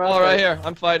 5 of them are Oh, on right base. here.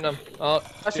 I'm fighting him. Oh,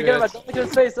 Actually, two get him. hits. Don't look at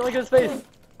his face. Don't look at his face.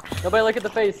 Nobody look at the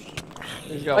face.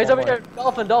 He's Oh, got he's one over more. here.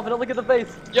 Dolphin, don't look at the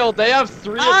face. Yo, they have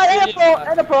 3 Ah, obsidian.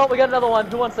 ender pearl. We got another one.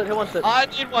 Who wants it? I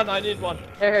need one.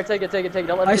 Here, take it. Don't let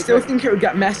him I take still it. think it would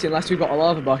get messy unless we've got a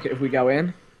lava bucket if we go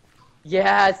in.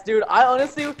 Yes, dude. I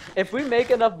honestly, if we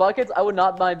make enough buckets, I would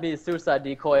not mind being a suicide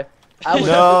decoy. I would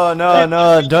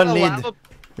No, don't need.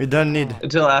 We don't need.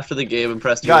 Until after the game, and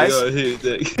Preston.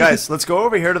 Guys, let's go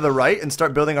over here to the right and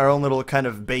start building our own little kind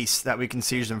of base that we can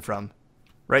siege them from.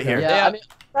 Right here. Yeah, I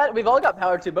mean, we've all got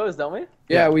power 2 bows, don't we?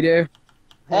 Yeah, we do.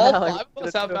 All 5 of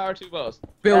us have power 2 bows.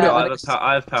 Build No, it.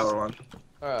 I have power 1.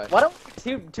 Alright. Why don't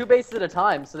we two bases at a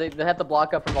time so they have to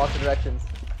block up from lots of directions?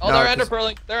 Oh, No, they're 'cause- ender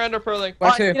pearling. They're ender pearling.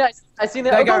 Where to? I seen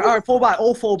that. There you go. Alright, fall back.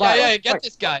 All fall back. Yeah, get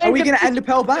this guy. Are we gonna end the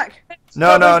pearl back?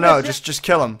 No. Just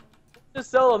kill him. Mitch is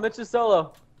solo. Mitch is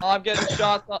solo. Oh, I'm getting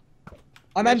shots.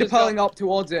 I'm Mitch ender is pearling up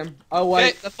towards him. Oh Okay,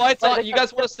 wait. the fight's on. You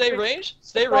guys want to stay range?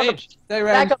 Stay range. Stay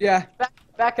range. Yeah.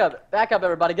 Back up,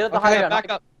 everybody. Get at the Okay, high ground. Back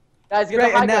up. Guys, get Great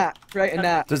the high and ground. that. Great and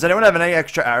that. Does anyone have any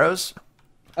extra arrows?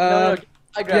 No, get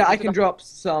high ground. Yeah, I Get can the- drop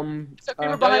some.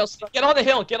 Creeper No, behind- get on the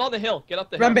hill. Get on the hill. Get up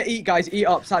the hill. Remember, eat, guys. Eat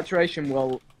up. Saturation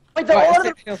will. Wait, the Right,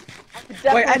 order. stick hill.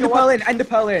 Wait, end the pearl in. End the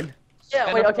pearl in.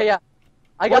 Yeah, wait, okay, yeah.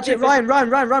 I got Watch it, Ryan.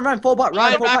 Run. Fall back.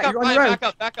 Ryan, fall back. back up. You're on your own.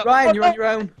 Back up. Ryan, you're on your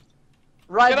own.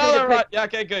 Ryan's Get out gonna of get there, Yeah,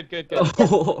 okay,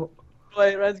 good.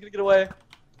 away. Ryan's gonna get away.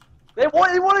 You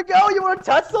wanna go? You wanna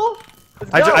tussle?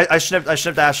 Let's go. I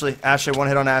snipped Ashley. Ashley, one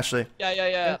hit on Ashley.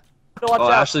 Yeah. Watch Oh,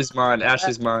 out. Ashley's mine.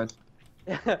 Ashley's mine.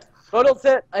 Bodil's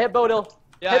hit. I hit Bodil.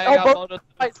 Yeah, I got Bodil Moto.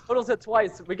 twice. Bodil's hit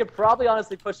twice. We could probably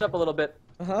honestly push up a little bit.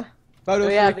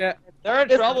 Photos Yeah. forget. They're in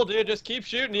trouble, dude. Just keep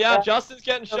shooting. Yeah, Justin's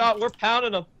getting shot. We're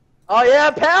pounding them. Oh yeah,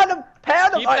 pound him!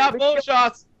 Pound him! Keep All right, that we bow can-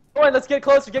 shots. Go on, let's get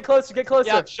closer.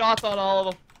 Yeah, shots on all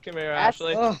of them. Come here,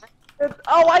 Ashley. Oh,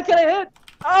 Oh, why can't I hit?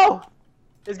 Oh!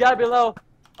 He's gotta be low.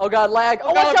 Oh god, lag.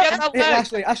 Oh, God, watch get out! that hit leg.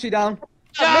 Ashley. Ashley down.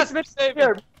 Yes, Mitch save me.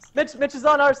 here. Mitch is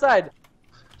on our side.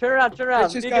 Turn around.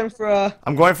 Mitch is You going get- for a.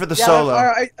 I'm going for the Yeah, solo.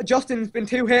 Alright, Justin's been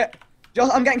 2 hit.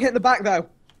 I'm getting hit in the back though.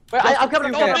 Wait, I'm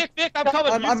coming. Justin, Vic, I'm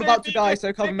coming. I'm You save about to me, die, Vic.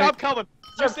 so cover Vic, me. I'm coming.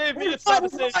 You save me. He's It's not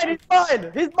mine. the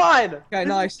same. He's mine. Okay,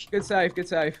 nice. Good save.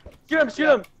 Shoot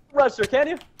him. Rusher, can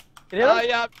you? Can you hit him?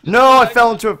 Yeah. No, I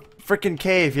fell into a freaking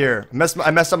cave here. I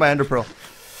messed up my ender pearl.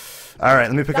 All right,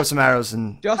 let me pick up some arrows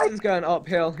and. Justin's going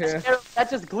uphill here. That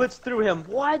just glitched through him.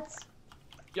 What?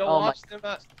 Yo, Oh my- watch them.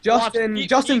 Justin,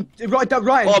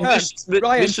 Ryan, Oh, turn. Mitch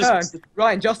Ryan, just- turn.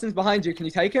 Ryan, Justin's behind you. Can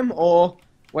you take him or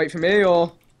wait for me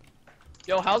or?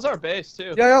 Yo, how's our base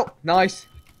too? Yo, nice.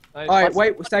 Nice. All right,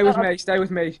 wait. Stay with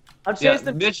me. I'm Yeah,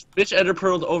 chasing. Mitch ender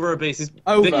pearled over a base. He's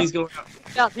Over. Vicky's going out.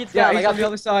 Down. Pete's Yeah, down. I he's got on the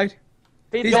other side.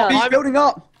 Pete's He's down. building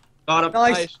up. Got him.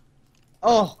 Nice.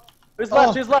 Oh, Who's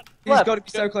left? Who's left? he's got to be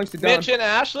so close to done. Mitch and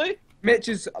Ashley? Mitch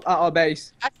is at our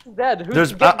base. Ashton's dead. Who's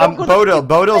There's. don't I'm go to-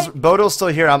 Bodil's still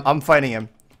here. I'm fighting him.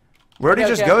 Where did he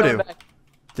just Okay, go I'm going to? back.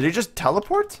 Did he just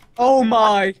teleport? Oh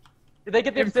my! Did they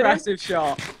get the obsidian? Impressive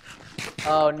shot.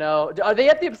 Oh no. Are they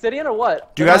at the obsidian or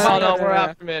what? Do you guys? No, no, we're no.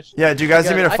 after Mitch. Yeah. Do you guys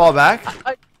need me to I- fall back?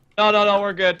 No,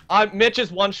 we're good. Mitch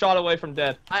is 1 shot away from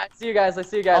dead. I see you guys. I'll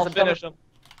I'm coming. finish him.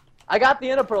 I got the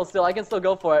inner pearl still. I can still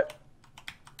go for it.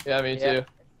 Yeah, me Yeah. too.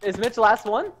 Is Mitch last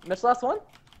one? Mitch last one?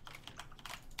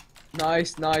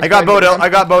 Nice. I got Bodil.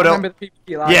 Remember the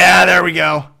PvP last. Yeah, there we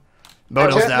go.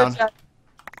 Bodil's Mitch, down.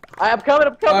 I'm coming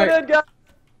Alright. in,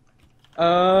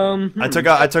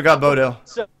 guys. I took out Bodil.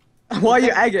 Why are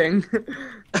you egging?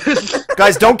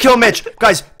 Guys, don't kill Mitch.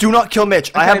 Guys, do not kill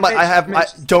Mitch. Okay, Mitch.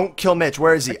 Don't kill Mitch.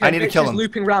 Where is he? I need to Mitch kill is him.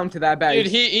 looping round to their base.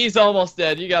 Dude, he's almost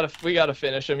dead. We gotta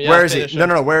finish him. Yeah, Where is he? finish No, him.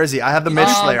 no, no. Where is he? I have the Mitch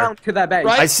Slayer. Round to their base.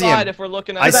 Right I see side him. if we're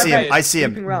looking at I the see him. base. I see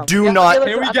Looping him. round. Do Yeah, not.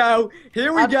 Here we go.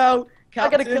 Here we go. I'm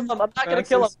not gonna kill Captain him. I'm not gonna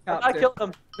kill him. versus I'm not captain. killing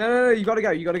him. No, you gotta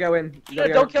go. You gotta go in. You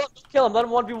gotta Don't go. kill him. Don't kill him. Let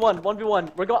him 1v1.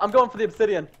 1v1. I'm going for the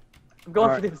obsidian. I'm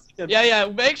going for the obsidian. Yeah,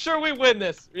 make sure we win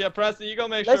this. Yeah, Preston, you go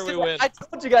make sure we win. I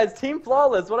told you guys, team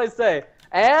flawless. What I say?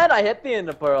 And I hit the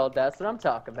ender pearl. That's what I'm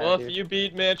talking about. Well, dude. if you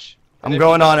beat Mitch. I'm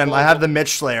going on him. I have the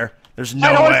Mitch Slayer. There's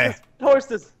no way.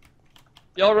 Horses.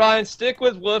 Yo, Ryan, stick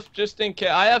with Woof just in case.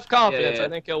 I have confidence. Yeah. I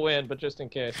think he'll win, but just in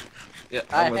case. Yeah,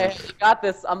 I'm with Hey, him. you got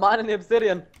this. I'm mining the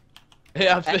obsidian.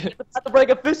 Yeah, I have to break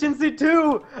efficiency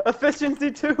 2.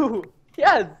 Efficiency 2.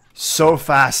 Yes. So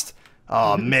fast.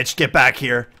 Oh, Mitch, get back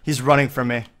here. He's running from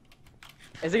me.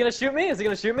 Is he gonna shoot me? Is he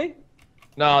gonna shoot me?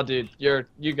 no, dude, you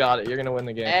got it. You're gonna win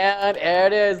the game. And there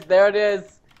it is. There it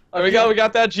is. There we go. We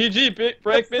got that GG.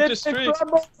 Break Mitch's Obsidian streak.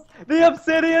 crumbles. The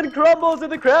obsidian crumbles and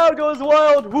the crowd goes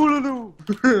wild. Wooloo.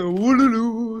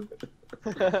 Wooloo.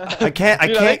 I can't.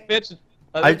 Dude, I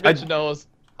think Mitch knows.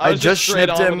 I was just straight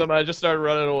snipped on him. with him. I just started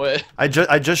running away. I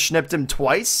just snipped him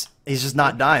twice. He's just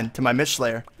not dying to my Mitch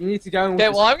Slayer. You need to go in with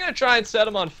Okay, the- well, I'm gonna try and set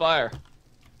him on fire.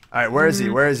 All right, where is he?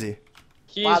 Where is he?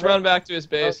 He's Wow, run back to his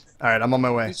base. All right, I'm on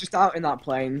my way. He's just out in that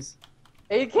plains.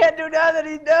 He can't do nothing.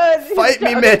 He's done. Fight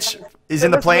me, Mitch. He's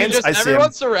in the plains. I see Everyone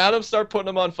him. surround him, start putting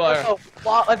him on fire.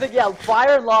 Oh, I think, yeah,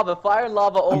 fire and lava. Fire and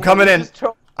lava. I'm coming in.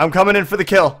 I'm coming in for the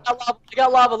kill. I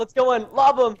got lava. Let's go in.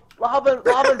 Lava him. Lava.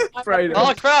 Afraid of Oh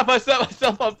him. crap! I set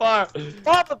myself on fire.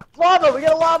 Lava. We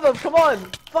gotta lava him. Come on.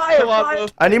 Fire. Come on, Fire.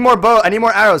 Wolf. I need more bow. I need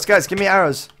more arrows. Guys, give me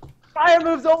arrows. Fire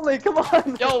moves only. Come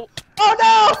on. Yo.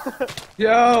 Oh no.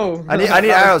 Yo. I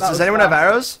need arrows. Does anyone have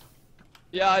arrows?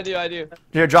 Yeah, I do.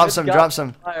 Here, drop some. Drop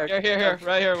some. Fire. Here,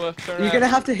 right here, Wolf. Turn You're around. gonna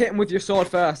have to hit him with your sword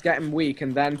first, get him weak,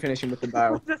 and then finish him with the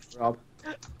bow. Rob.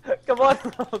 Come on.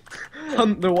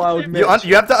 Hunt the wild Mitch.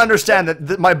 You have to understand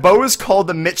that my bow is called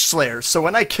the Mitch Slayer. So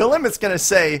when I kill him, it's gonna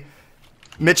say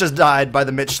Mitch has died by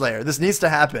the Mitch Slayer. This needs to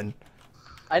happen.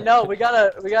 I know. We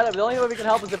gotta. The only way we can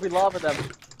help is if we lava them.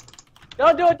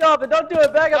 Don't do it, Dolphin. Don't do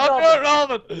it. Back up, Don't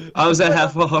Dolphin. do it, Robin. I was at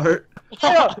half a heart.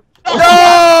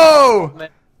 No! Man.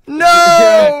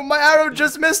 No! My arrow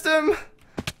just missed him.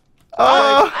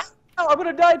 Oh, I'm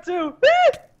gonna die too.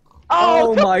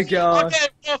 Oh my god.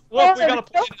 Okay, Wolf, we gotta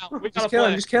play now. We gotta Just kill him,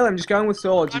 play. just kill him, just go in with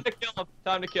swords. Time to kill him.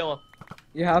 Time to kill him.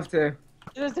 You have to.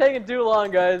 This is taking too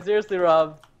long, guys. Seriously,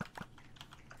 Rob.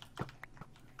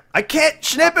 I can't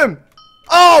snip him.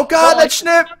 Oh god, that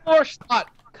snip! One more shot.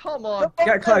 Come on.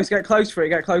 Get close for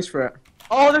it.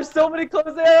 Oh, there's so many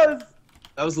close arrows.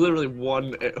 That was literally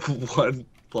one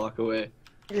block away.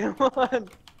 Come on.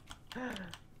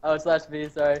 Oh, slash me.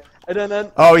 Sorry. I don't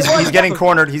know. Oh, he's getting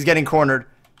cornered. He's getting cornered.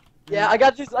 Yeah, I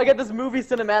got this movie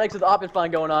cinematics with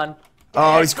Optifine going on.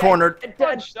 Oh, he's cornered.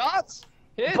 One shots.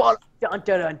 Hit.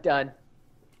 Dun.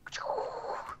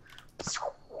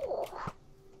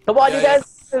 Come on, you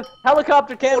guys.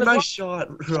 Helicopter Oh, cannon. nice shot,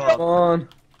 Come Rob. on.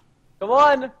 Come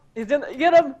on. He's in.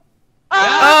 Get him.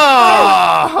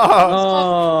 Oh!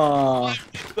 Oh.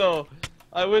 So,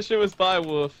 I wish it was by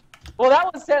Wolf. Well,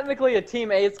 that was technically a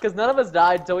team ace because none of us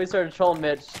died until we started trolling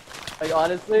Mitch. Like,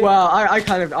 honestly. Well, I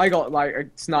got like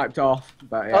sniped off,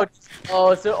 but yeah.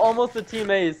 Oh, so almost a team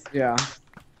ace. Yeah.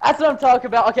 That's what I'm talking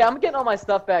about. Okay, I'm getting all my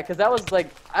stuff back because that was like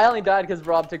I only died because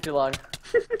Rob took too long.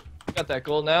 Got that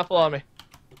golden apple on me.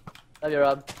 Love you,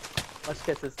 Rob. Much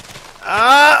kisses.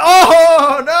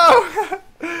 Oh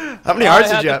no! How many hearts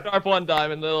did you I have? had the sharp one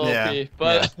diamond, little Yeah, P,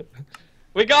 but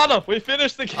we got him. We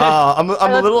finished the game. I'm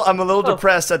a little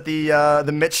depressed at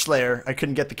the Mitch Slayer. I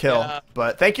couldn't get the kill, Yeah.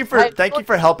 but thank you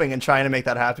for helping and trying to make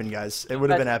that happen, guys. It would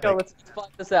have been epic. Let's find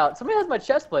this out. Somebody has my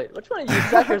chest plate. Which one of you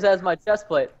suckers has my chest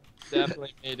plate?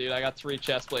 Definitely me, dude. I got 3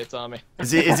 chest plates on me.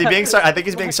 Is he being I think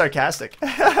he's being sarcastic.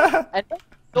 And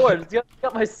sword. He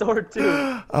got my sword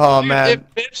too. Oh Dude, man. if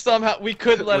Mitch somehow we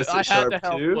couldn't let Was it. it I had to sharp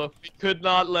help. too? Look, we could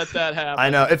not let that happen. I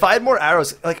know. If I had more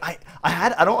arrows, like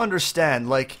I don't understand.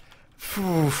 Like,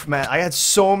 man, I had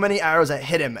so many arrows that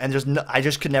hit him, and I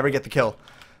just could never get the kill.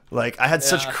 Like, I had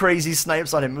such Yeah. crazy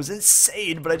snipes on him. It was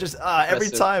insane, but I just every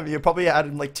Impressive. time you probably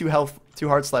had like 2 hearts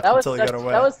left That was until he such, got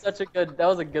away. that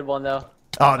was a good one though.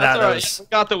 Oh, That's that alright. was We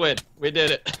got the win. We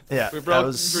did it. yeah. We that broke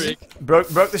was, the streak.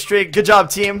 Broke the streak. Good job,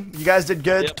 team. You guys did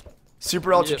good. Yep.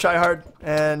 Super ultra Yep. try hard,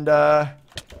 and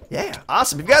yeah,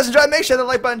 awesome. If you guys enjoyed, make sure to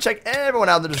like button. Check everyone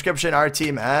out in the description. Our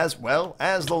team as well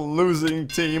as the losing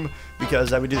team,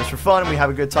 because we do this for fun and we have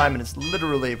a good time, and it's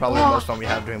literally probably the most fun we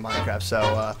have doing Minecraft.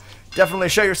 So definitely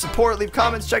show your support, leave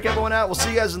comments, check everyone out. We'll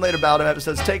see you guys in later Battle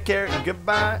episodes. Take care and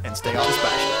goodbye, and stay on the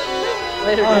special.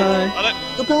 Later, guys. Got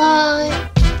it. Goodbye.